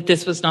 that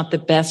this was not the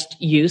best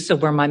use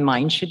of where my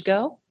mind should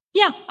go.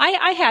 Yeah,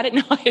 I had it.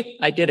 No,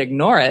 I did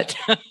ignore it.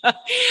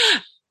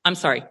 I'm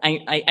sorry.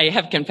 I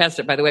have confessed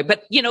it, by the way.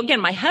 But,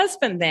 again, my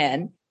husband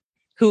then,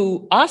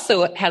 who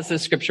also has the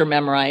scripture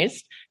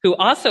memorized, who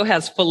also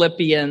has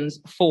Philippians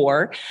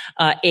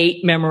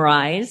 4:8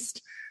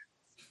 memorized,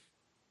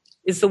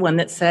 is the one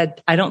that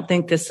said, I don't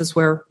think this is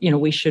where,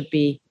 we should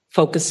be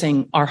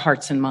focusing our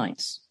hearts and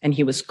minds. And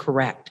he was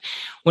correct.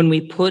 When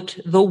we put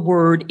the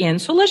word in.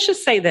 So let's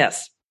just say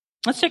this.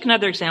 Let's take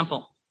another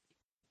example.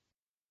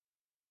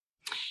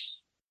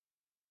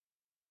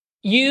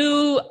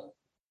 you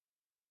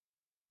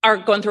are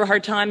going through a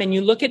hard time and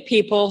you look at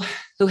people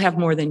who have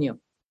more than you.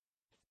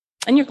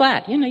 And you're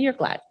glad, you're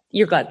glad.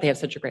 You're glad they have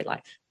such a great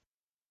life.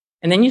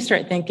 And then you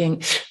start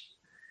thinking,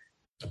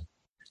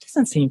 it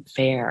doesn't seem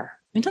fair.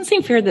 It doesn't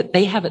seem fair that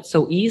they have it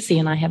so easy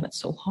and I have it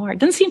so hard. It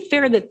doesn't seem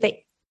fair that so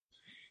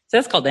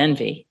that's called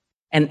envy.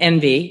 And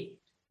envy,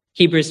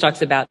 Hebrews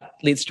talks about,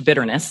 leads to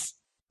bitterness.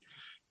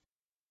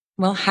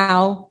 Well,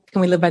 how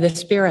can we live by the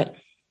Spirit?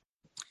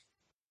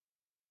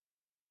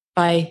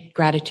 By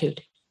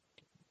gratitude.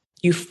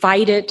 You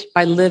fight it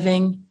by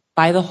living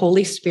by the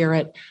Holy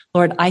Spirit.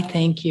 Lord, I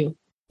thank you.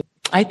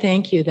 I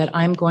thank you that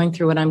I'm going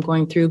through what I'm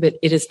going through, but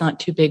it is not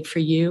too big for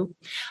you.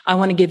 I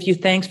want to give you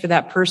thanks for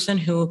that person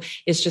who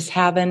is just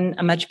having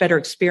a much better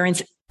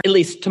experience, at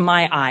least to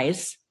my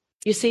eyes.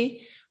 You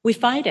see, we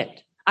fight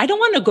it. I don't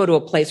want to go to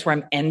a place where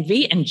I'm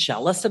envy and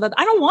jealous about it.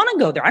 I don't want to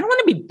go there. I don't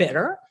want to be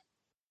bitter.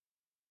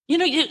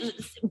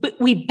 But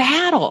we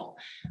battle.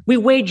 We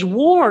wage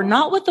war,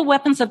 not with the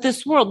weapons of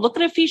this world. Look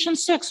at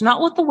Ephesians 6,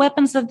 not with the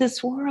weapons of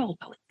this world,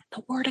 but with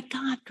the word of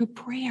God through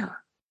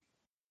prayer.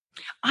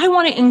 I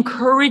want to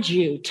encourage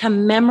you to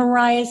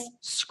memorize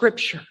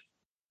scripture,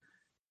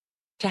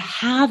 to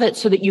have it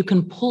so that you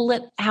can pull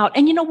it out.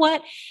 And you know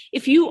what?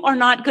 If you are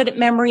not good at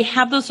memory,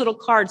 have those little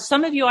cards.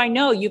 Some of you, I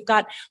know you've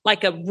got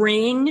like a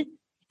ring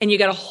and you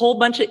got a whole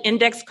bunch of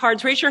index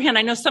cards. Raise your hand.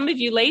 I know some of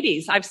you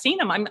ladies, I've seen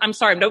them. I'm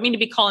sorry. I don't mean to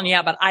be calling you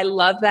out, but I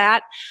love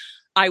that.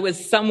 I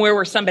was somewhere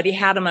where somebody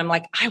had them. I'm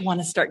like, I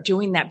want to start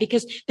doing that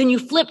because then you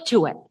flip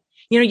to it.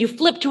 You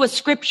flip to a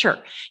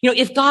scripture.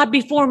 If God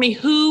be for me,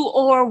 who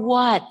or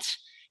what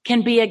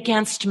can be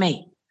against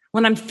me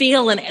when I'm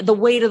feeling the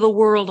weight of the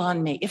world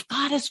on me? If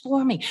God is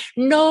for me,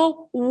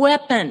 no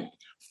weapon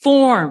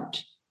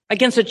formed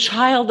against a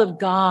child of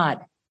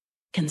God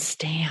can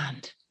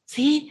stand.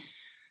 See?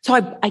 So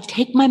I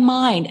take my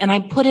mind and I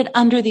put it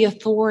under the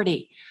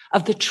authority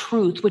of the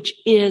truth, which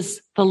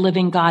is the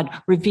living God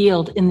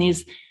revealed in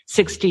these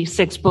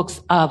 66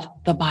 books of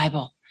the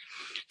Bible.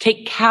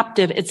 Take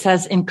captive, it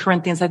says in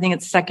Corinthians, I think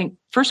it's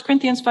 1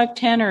 Corinthians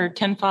 5:10 or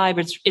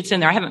 10:5. It's in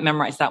there. I haven't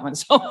memorized that one,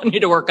 so I need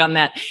to work on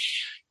that.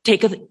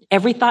 Take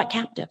every thought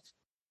captive.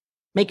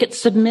 Make it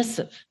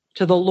submissive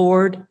to the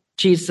Lord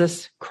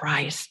Jesus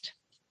Christ.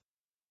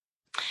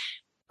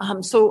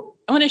 So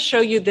I want to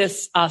show you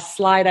this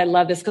slide. I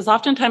love this because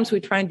oftentimes we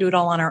try and do it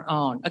all on our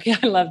own. Okay,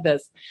 I love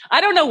this.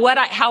 I don't know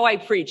how I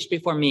preached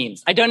before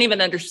memes. I don't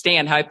even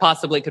understand how I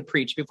possibly could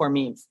preach before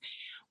memes.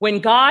 When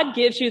God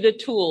gives you the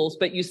tools,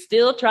 but you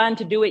still trying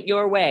to do it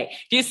your way.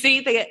 Do you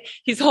see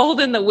he's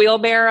holding the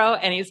wheelbarrow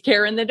and he's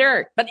carrying the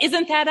dirt? But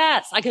isn't that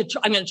us? I'm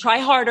going to try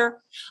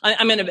harder.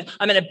 I'm going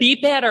to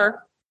be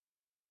better.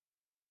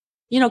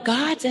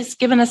 God has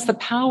given us the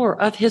power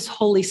of his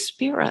Holy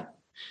Spirit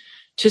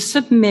to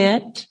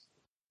submit,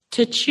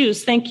 to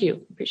choose. Thank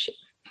you. Appreciate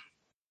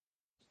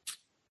it.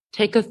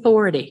 Take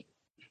authority.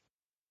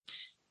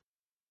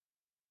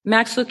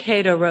 Max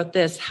Lucado wrote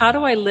this: how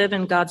do I live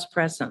in God's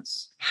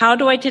presence? How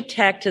do I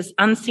detect his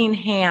unseen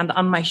hand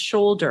on my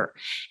shoulder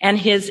and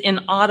his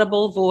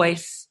inaudible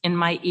voice in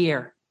my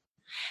ear?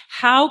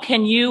 How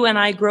can you and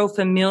I grow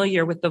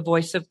familiar with the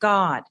voice of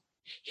God?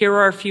 Here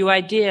are a few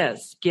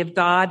ideas. Give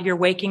God your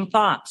waking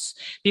thoughts.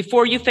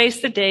 Before you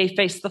face the day,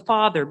 face the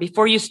Father.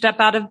 Before you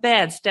step out of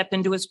bed, step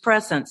into his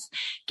presence.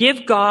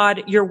 Give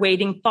God your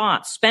waiting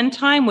thoughts. Spend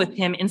time with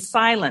him in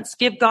silence.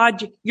 Give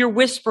God your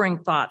whispering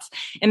thoughts.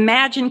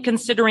 Imagine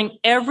considering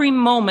every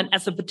moment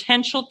as a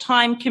potential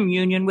time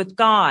communion with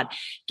God.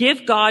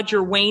 Give God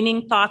your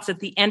waning thoughts at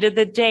the end of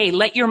the day.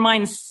 Let your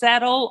mind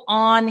settle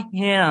on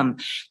him.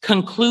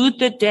 Conclude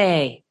the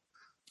day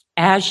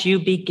as you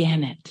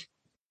begin it.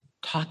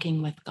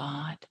 Talking with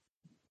God.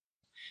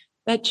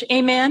 But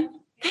amen.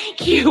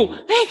 Thank you.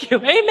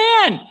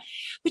 Amen.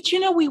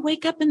 But we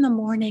wake up in the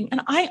morning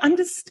and I'm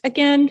just,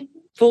 again,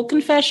 full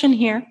confession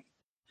here.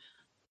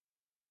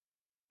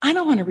 I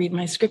don't want to read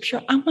my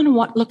scripture. I want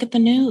to look at the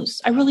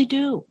news. I really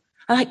do.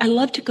 I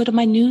love to go to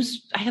my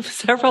news. I have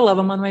several of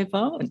them on my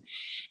phone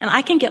and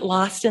I can get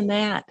lost in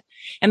that.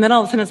 And then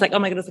all of a sudden it's like, oh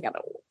my goodness, I got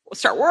to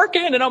start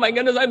working. And oh my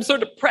goodness, I'm so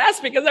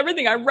depressed because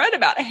everything I read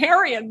about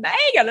Harry and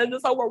Meghan is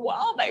just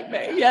overwhelming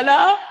me,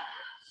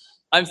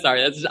 I'm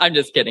sorry. I'm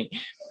just kidding.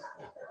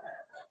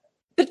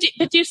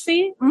 But you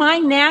see, my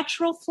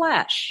natural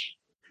flesh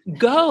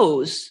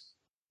goes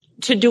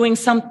to doing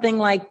something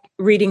like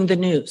reading the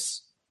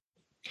news.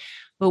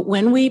 But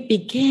when we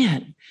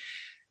begin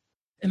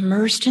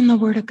immersed in the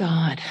Word of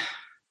God,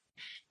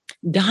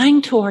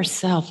 dying to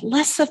ourselves,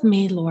 less of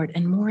me, Lord,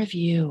 and more of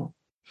you,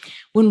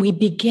 when we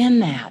begin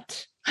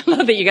that, I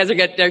love that you guys are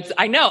good.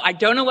 I know. I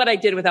don't know what I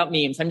did without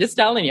memes. I'm just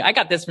telling you. I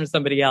got this from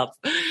somebody else.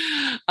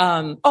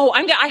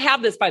 I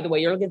have this, by the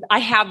way. I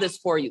have this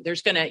for you.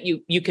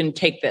 You can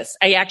take this.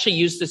 I actually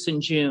used this in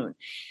June.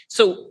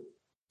 So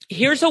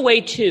here's a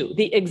way to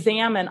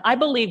examine. I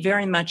believe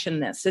very much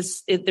in this.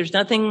 There's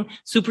nothing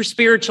super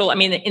spiritual,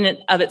 in and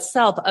of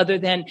itself, other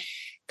than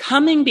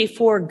coming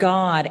before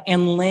God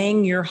and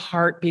laying your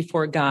heart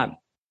before God.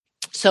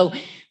 So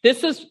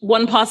this is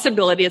one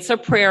possibility. It's a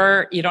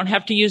prayer. You don't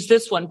have to use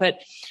this one. But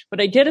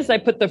what I did is I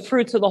put the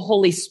fruits of the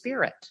Holy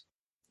Spirit.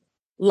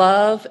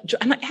 Love.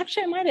 And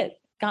actually, I might have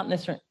gotten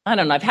this right. I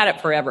don't know. I've had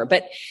it forever.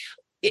 But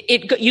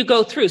you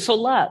go through. So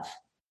love.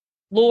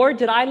 Lord,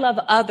 did I love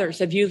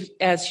others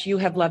as you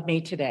have loved me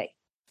today?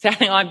 So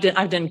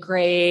I've done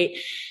great.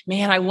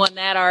 Man, I won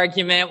that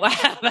argument. Wow,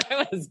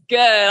 that was good.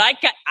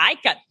 I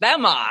cut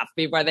them off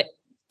before they.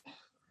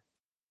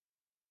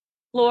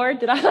 Lord,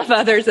 did I love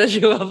others as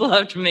you have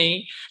loved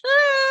me?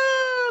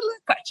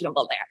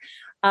 Questionable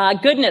there.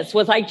 Goodness,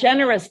 was I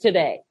generous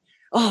today?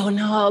 Oh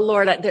no,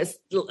 Lord,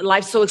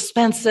 life's so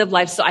expensive.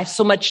 I have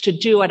so much to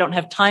do. I don't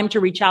have time to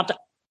reach out to.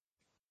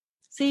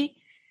 See?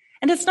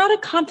 And it's not a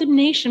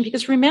condemnation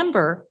because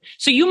remember,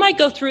 so you might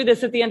go through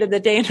this at the end of the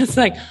day and it's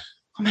like,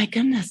 oh my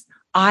goodness,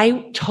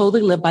 I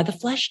totally live by the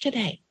flesh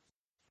today.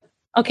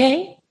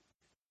 Okay?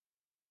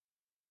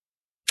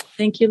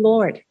 Thank you,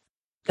 Lord,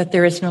 that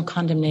there is no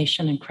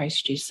condemnation in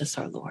Christ Jesus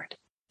our Lord.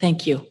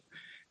 Thank you.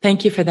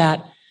 Thank you for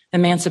that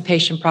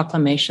emancipation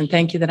proclamation.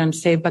 Thank you that I'm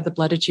saved by the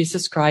blood of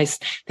Jesus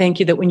Christ. Thank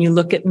you that when you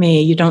look at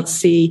me, you don't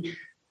see,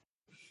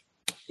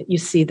 you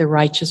see the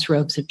righteous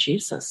robes of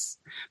Jesus.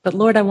 But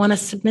Lord, I want to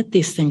submit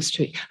these things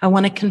to you. I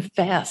want to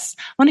confess.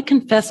 I want to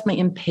confess my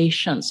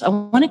impatience. I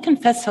want to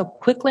confess how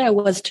quickly I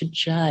was to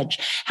judge,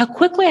 how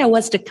quickly I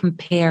was to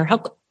compare.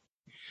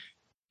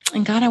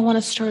 And God, I want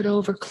to start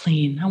over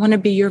clean. I want to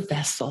be your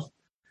vessel.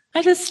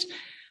 I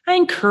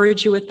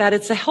encourage you with that.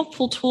 It's a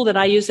helpful tool that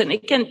I use. And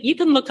again, you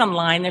can look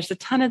online. There's a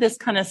ton of this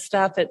kind of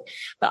stuff. But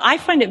I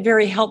find it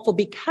very helpful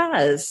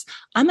because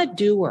I'm a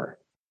doer.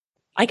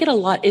 I get a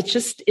lot. It's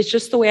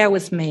just the way I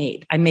was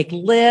made. I make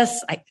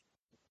lists.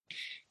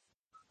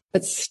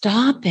 But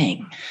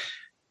stopping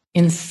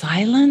in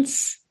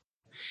silence,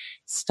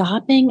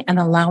 stopping and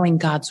allowing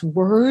God's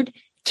word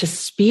to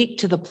speak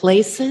to the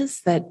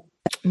places that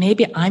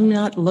maybe I'm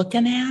not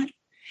looking at.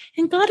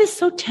 And God is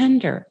so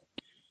tender.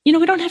 You know,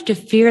 we don't have to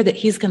fear that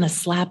he's going to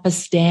slap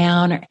us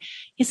down. Or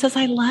he says,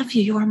 I love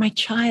you. You are my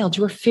child.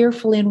 You are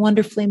fearfully and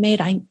wonderfully made.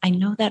 I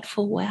know that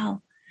full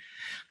well.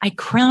 I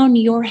crown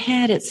your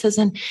head. It says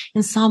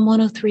in Psalm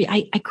 103,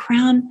 I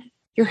crown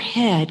your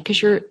head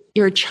because you're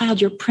a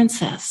child, you're a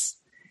princess.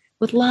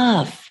 With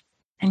love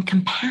and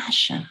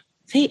compassion.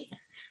 See,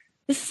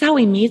 this is how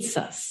he meets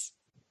us.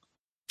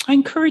 I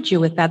encourage you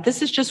with that.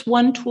 This is just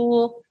one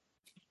tool.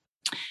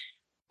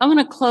 I'm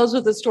going to close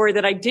with a story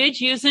that I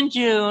did use in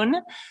June.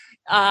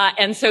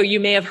 And so you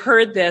may have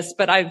heard this,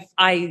 but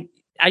I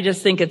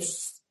just think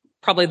it's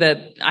probably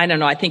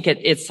I think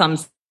it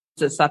sums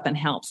this up and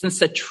helps.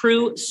 It's a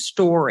true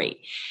story.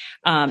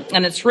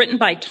 And it's written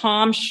by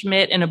Tom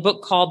Schmidt in a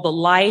book called The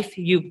Life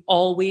You've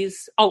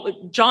Always,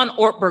 John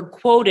Ortberg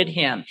quoted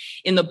him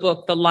in the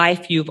book, The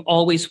Life You've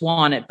Always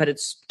Wanted, but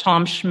it's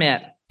Tom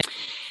Schmidt.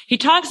 He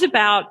talks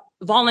about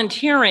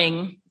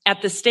volunteering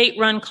at the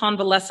state-run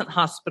convalescent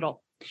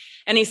hospital.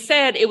 And he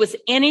said it was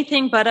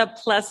anything but a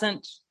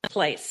pleasant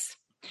place.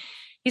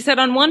 He said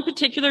on one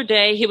particular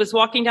day, he was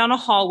walking down a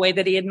hallway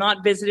that he had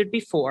not visited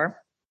before.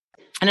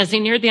 And as he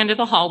neared the end of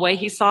the hallway,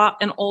 he saw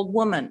an old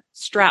woman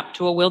strapped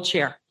to a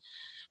wheelchair.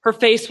 Her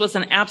face was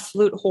an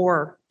absolute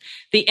horror.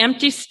 The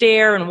empty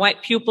stare and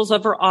white pupils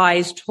of her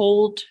eyes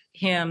told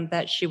him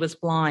that she was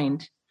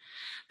blind.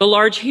 The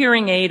large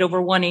hearing aid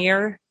over one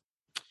ear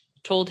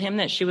told him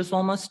that she was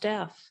almost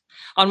deaf.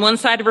 On one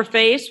side of her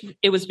face,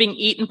 it was being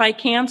eaten by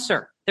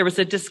cancer. There was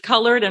a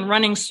discolored and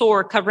running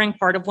sore covering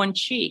part of one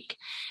cheek,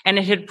 and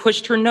it had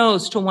pushed her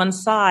nose to one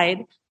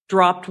side,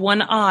 dropped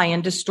one eye,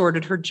 and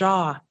distorted her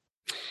jaw.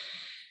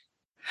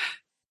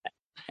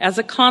 As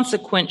a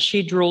consequence,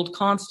 she drooled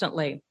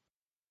constantly.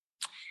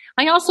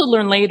 I also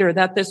learned later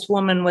that this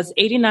woman was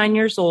 89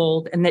 years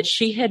old and that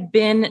she had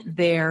been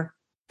there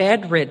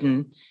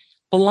bedridden,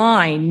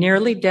 blind,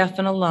 nearly deaf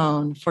and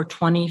alone for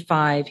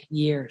 25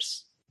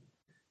 years.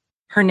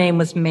 Her name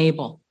was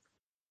Mabel.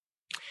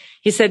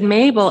 He said,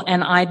 Mabel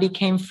and I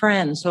became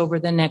friends over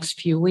the next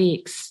few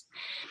weeks.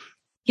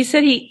 He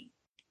said he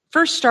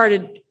first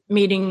started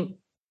meeting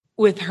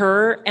with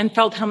her and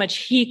felt how much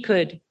he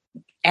could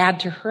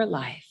add to her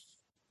life.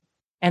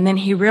 And then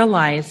he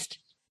realized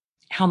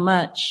how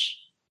much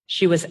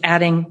she was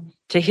adding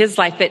to his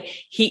life that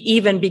he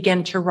even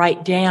began to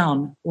write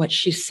down what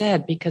she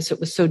said because it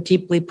was so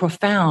deeply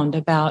profound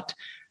about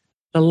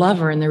the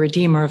lover and the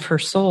redeemer of her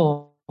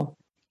soul.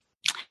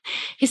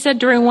 He said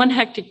during one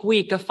hectic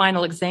week of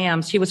final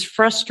exams, he was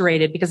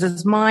frustrated because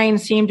his mind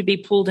seemed to be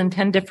pulled in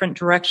 10 different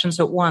directions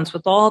at once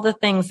with all the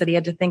things that he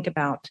had to think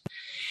about.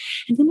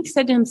 And then he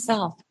said to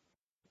himself,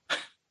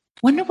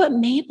 wonder what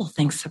Mabel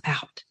thinks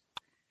about.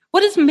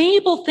 What does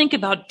Mabel think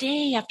about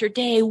day after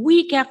day,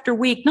 week after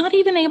week, not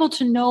even able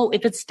to know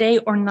if it's day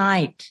or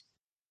night?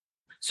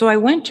 So I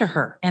went to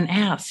her and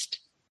asked,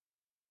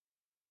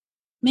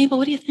 Mabel,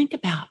 what do you think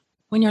about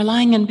when you're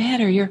lying in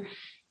bed or you're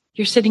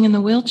sitting in the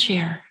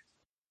wheelchair?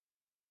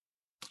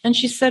 And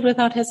she said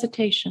without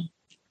hesitation,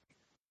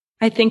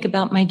 I think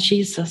about my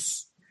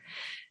Jesus.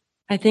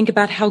 I think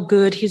about how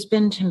good he's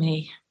been to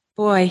me.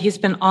 Boy, he's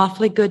been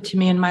awfully good to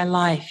me in my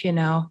life, you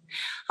know.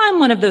 I'm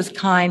one of those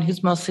kind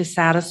who's mostly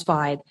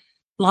satisfied.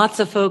 Lots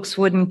of folks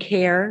wouldn't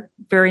care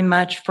very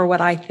much for what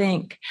I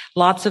think.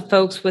 Lots of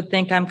folks would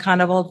think I'm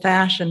kind of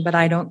old-fashioned, but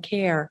I don't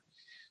care.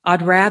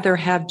 I'd rather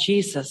have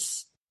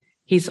Jesus.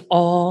 He's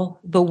all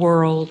the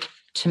world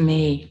to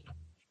me.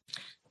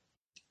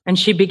 And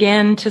she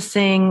began to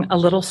sing a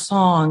little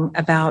song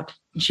about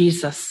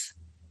Jesus.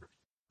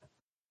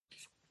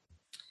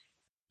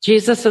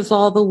 Jesus is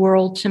all the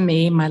world to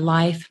me, my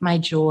life, my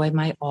joy,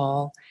 my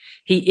all.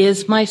 He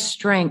is my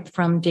strength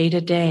from day to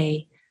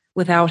day.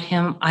 Without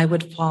him, I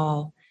would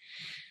fall.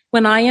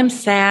 When I am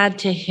sad,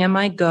 to him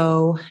I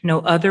go. No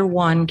other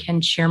one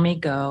can cheer me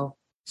go.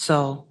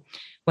 So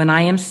when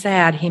I am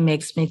sad, he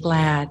makes me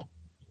glad.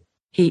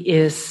 He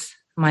is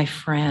my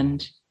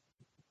friend.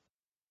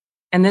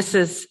 And this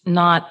is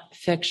not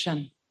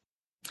fiction.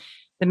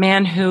 The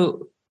man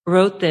who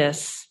wrote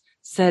this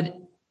said,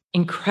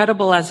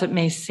 incredible as it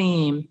may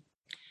seem,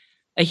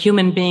 a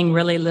human being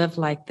really lived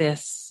like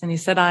this. And he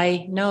said,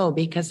 I know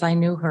because I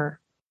knew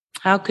her.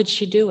 How could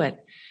she do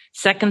it?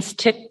 Seconds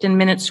ticked and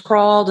minutes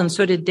crawled, and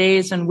so did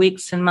days and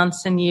weeks and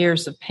months and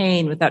years of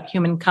pain without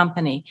human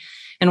company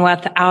and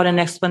without an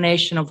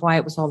explanation of why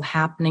it was all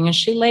happening. And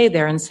she lay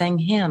there and sang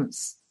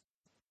hymns.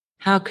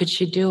 How could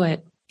she do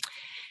it?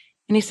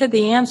 And he said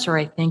the answer,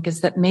 I think, is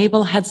that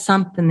Mabel had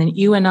something that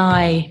you and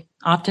I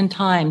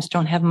oftentimes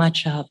don't have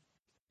much of.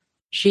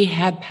 She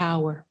had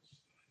power.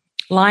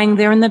 Lying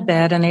there in the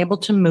bed, unable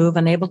to move,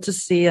 unable to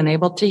see,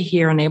 unable to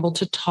hear, unable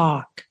to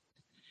talk,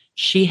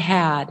 she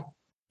had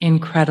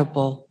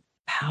incredible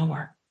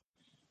power.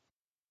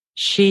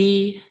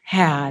 She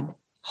had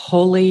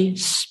Holy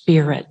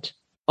Spirit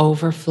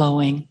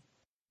overflowing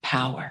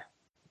power.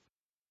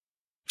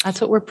 That's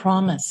what we're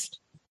promised.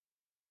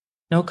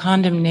 No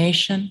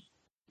condemnation.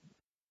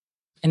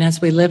 And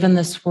as we live in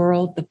this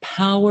world, the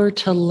power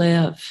to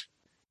live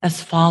as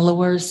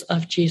followers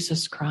of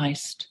Jesus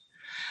Christ,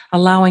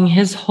 allowing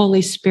his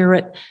Holy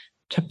Spirit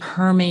to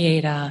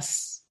permeate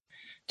us,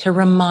 to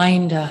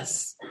remind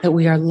us that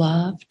we are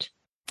loved,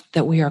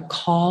 that we are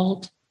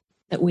called,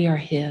 that we are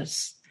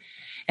his.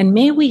 And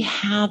may we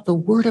have the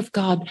word of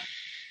God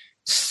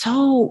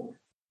so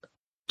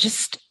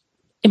just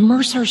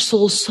immerse our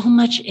souls so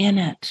much in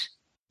it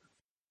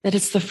that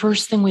it's the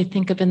first thing we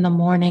think of in the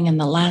morning and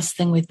the last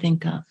thing we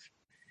think of,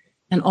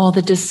 and all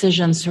the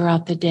decisions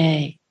throughout the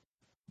day.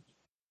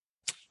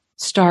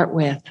 Start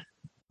with,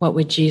 what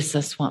would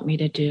Jesus want me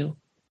to do?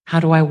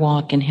 How do I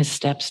walk in his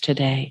steps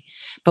today?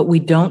 But we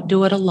don't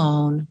do it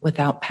alone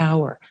without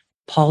power.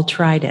 Paul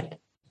tried it,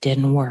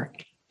 didn't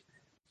work.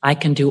 I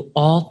can do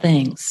all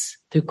things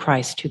through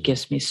Christ who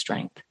gives me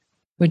strength.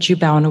 Would you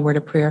bow in a word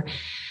of prayer?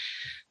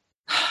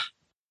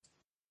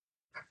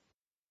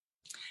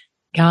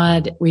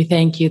 God, we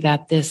thank you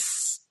that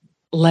this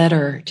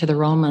letter to the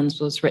Romans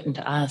was written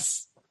to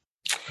us,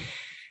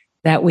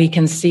 that we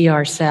can see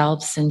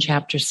ourselves in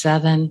chapter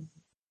 7.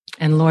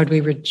 And Lord, we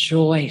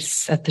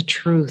rejoice at the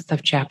truth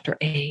of chapter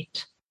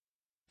 8.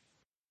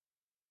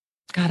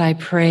 God, I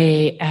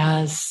pray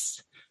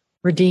as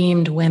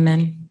redeemed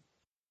women,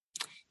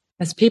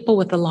 as people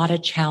with a lot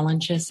of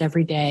challenges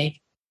every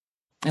day,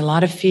 a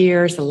lot of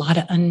fears, a lot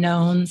of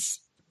unknowns.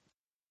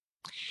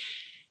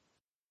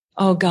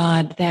 Oh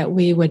God, that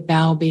we would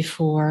bow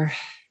before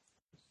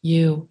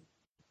you,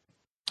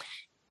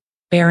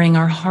 bearing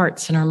our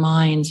hearts and our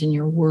minds in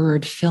your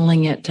word,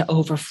 filling it to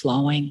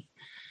overflowing,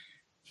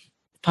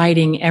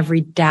 fighting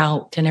every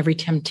doubt and every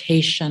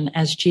temptation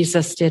as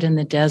Jesus did in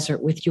the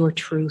desert with your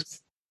truth.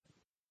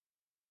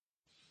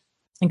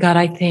 And God,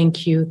 I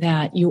thank you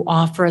that you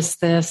offer us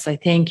this. I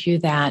thank you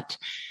that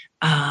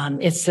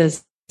it's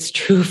as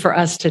true for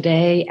us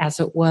today as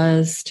it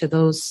was to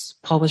those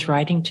Paul was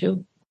writing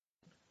to.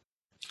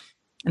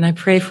 And I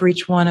pray for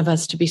each one of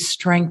us to be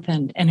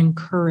strengthened and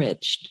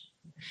encouraged,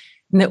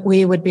 and that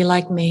we would be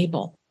like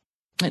Mabel,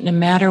 that no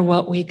matter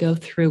what we go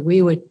through,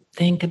 we would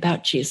think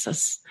about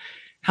Jesus,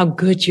 how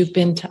good you've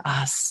been to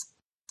us.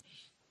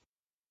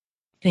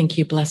 Thank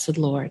you, blessed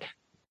Lord.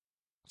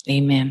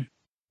 Amen.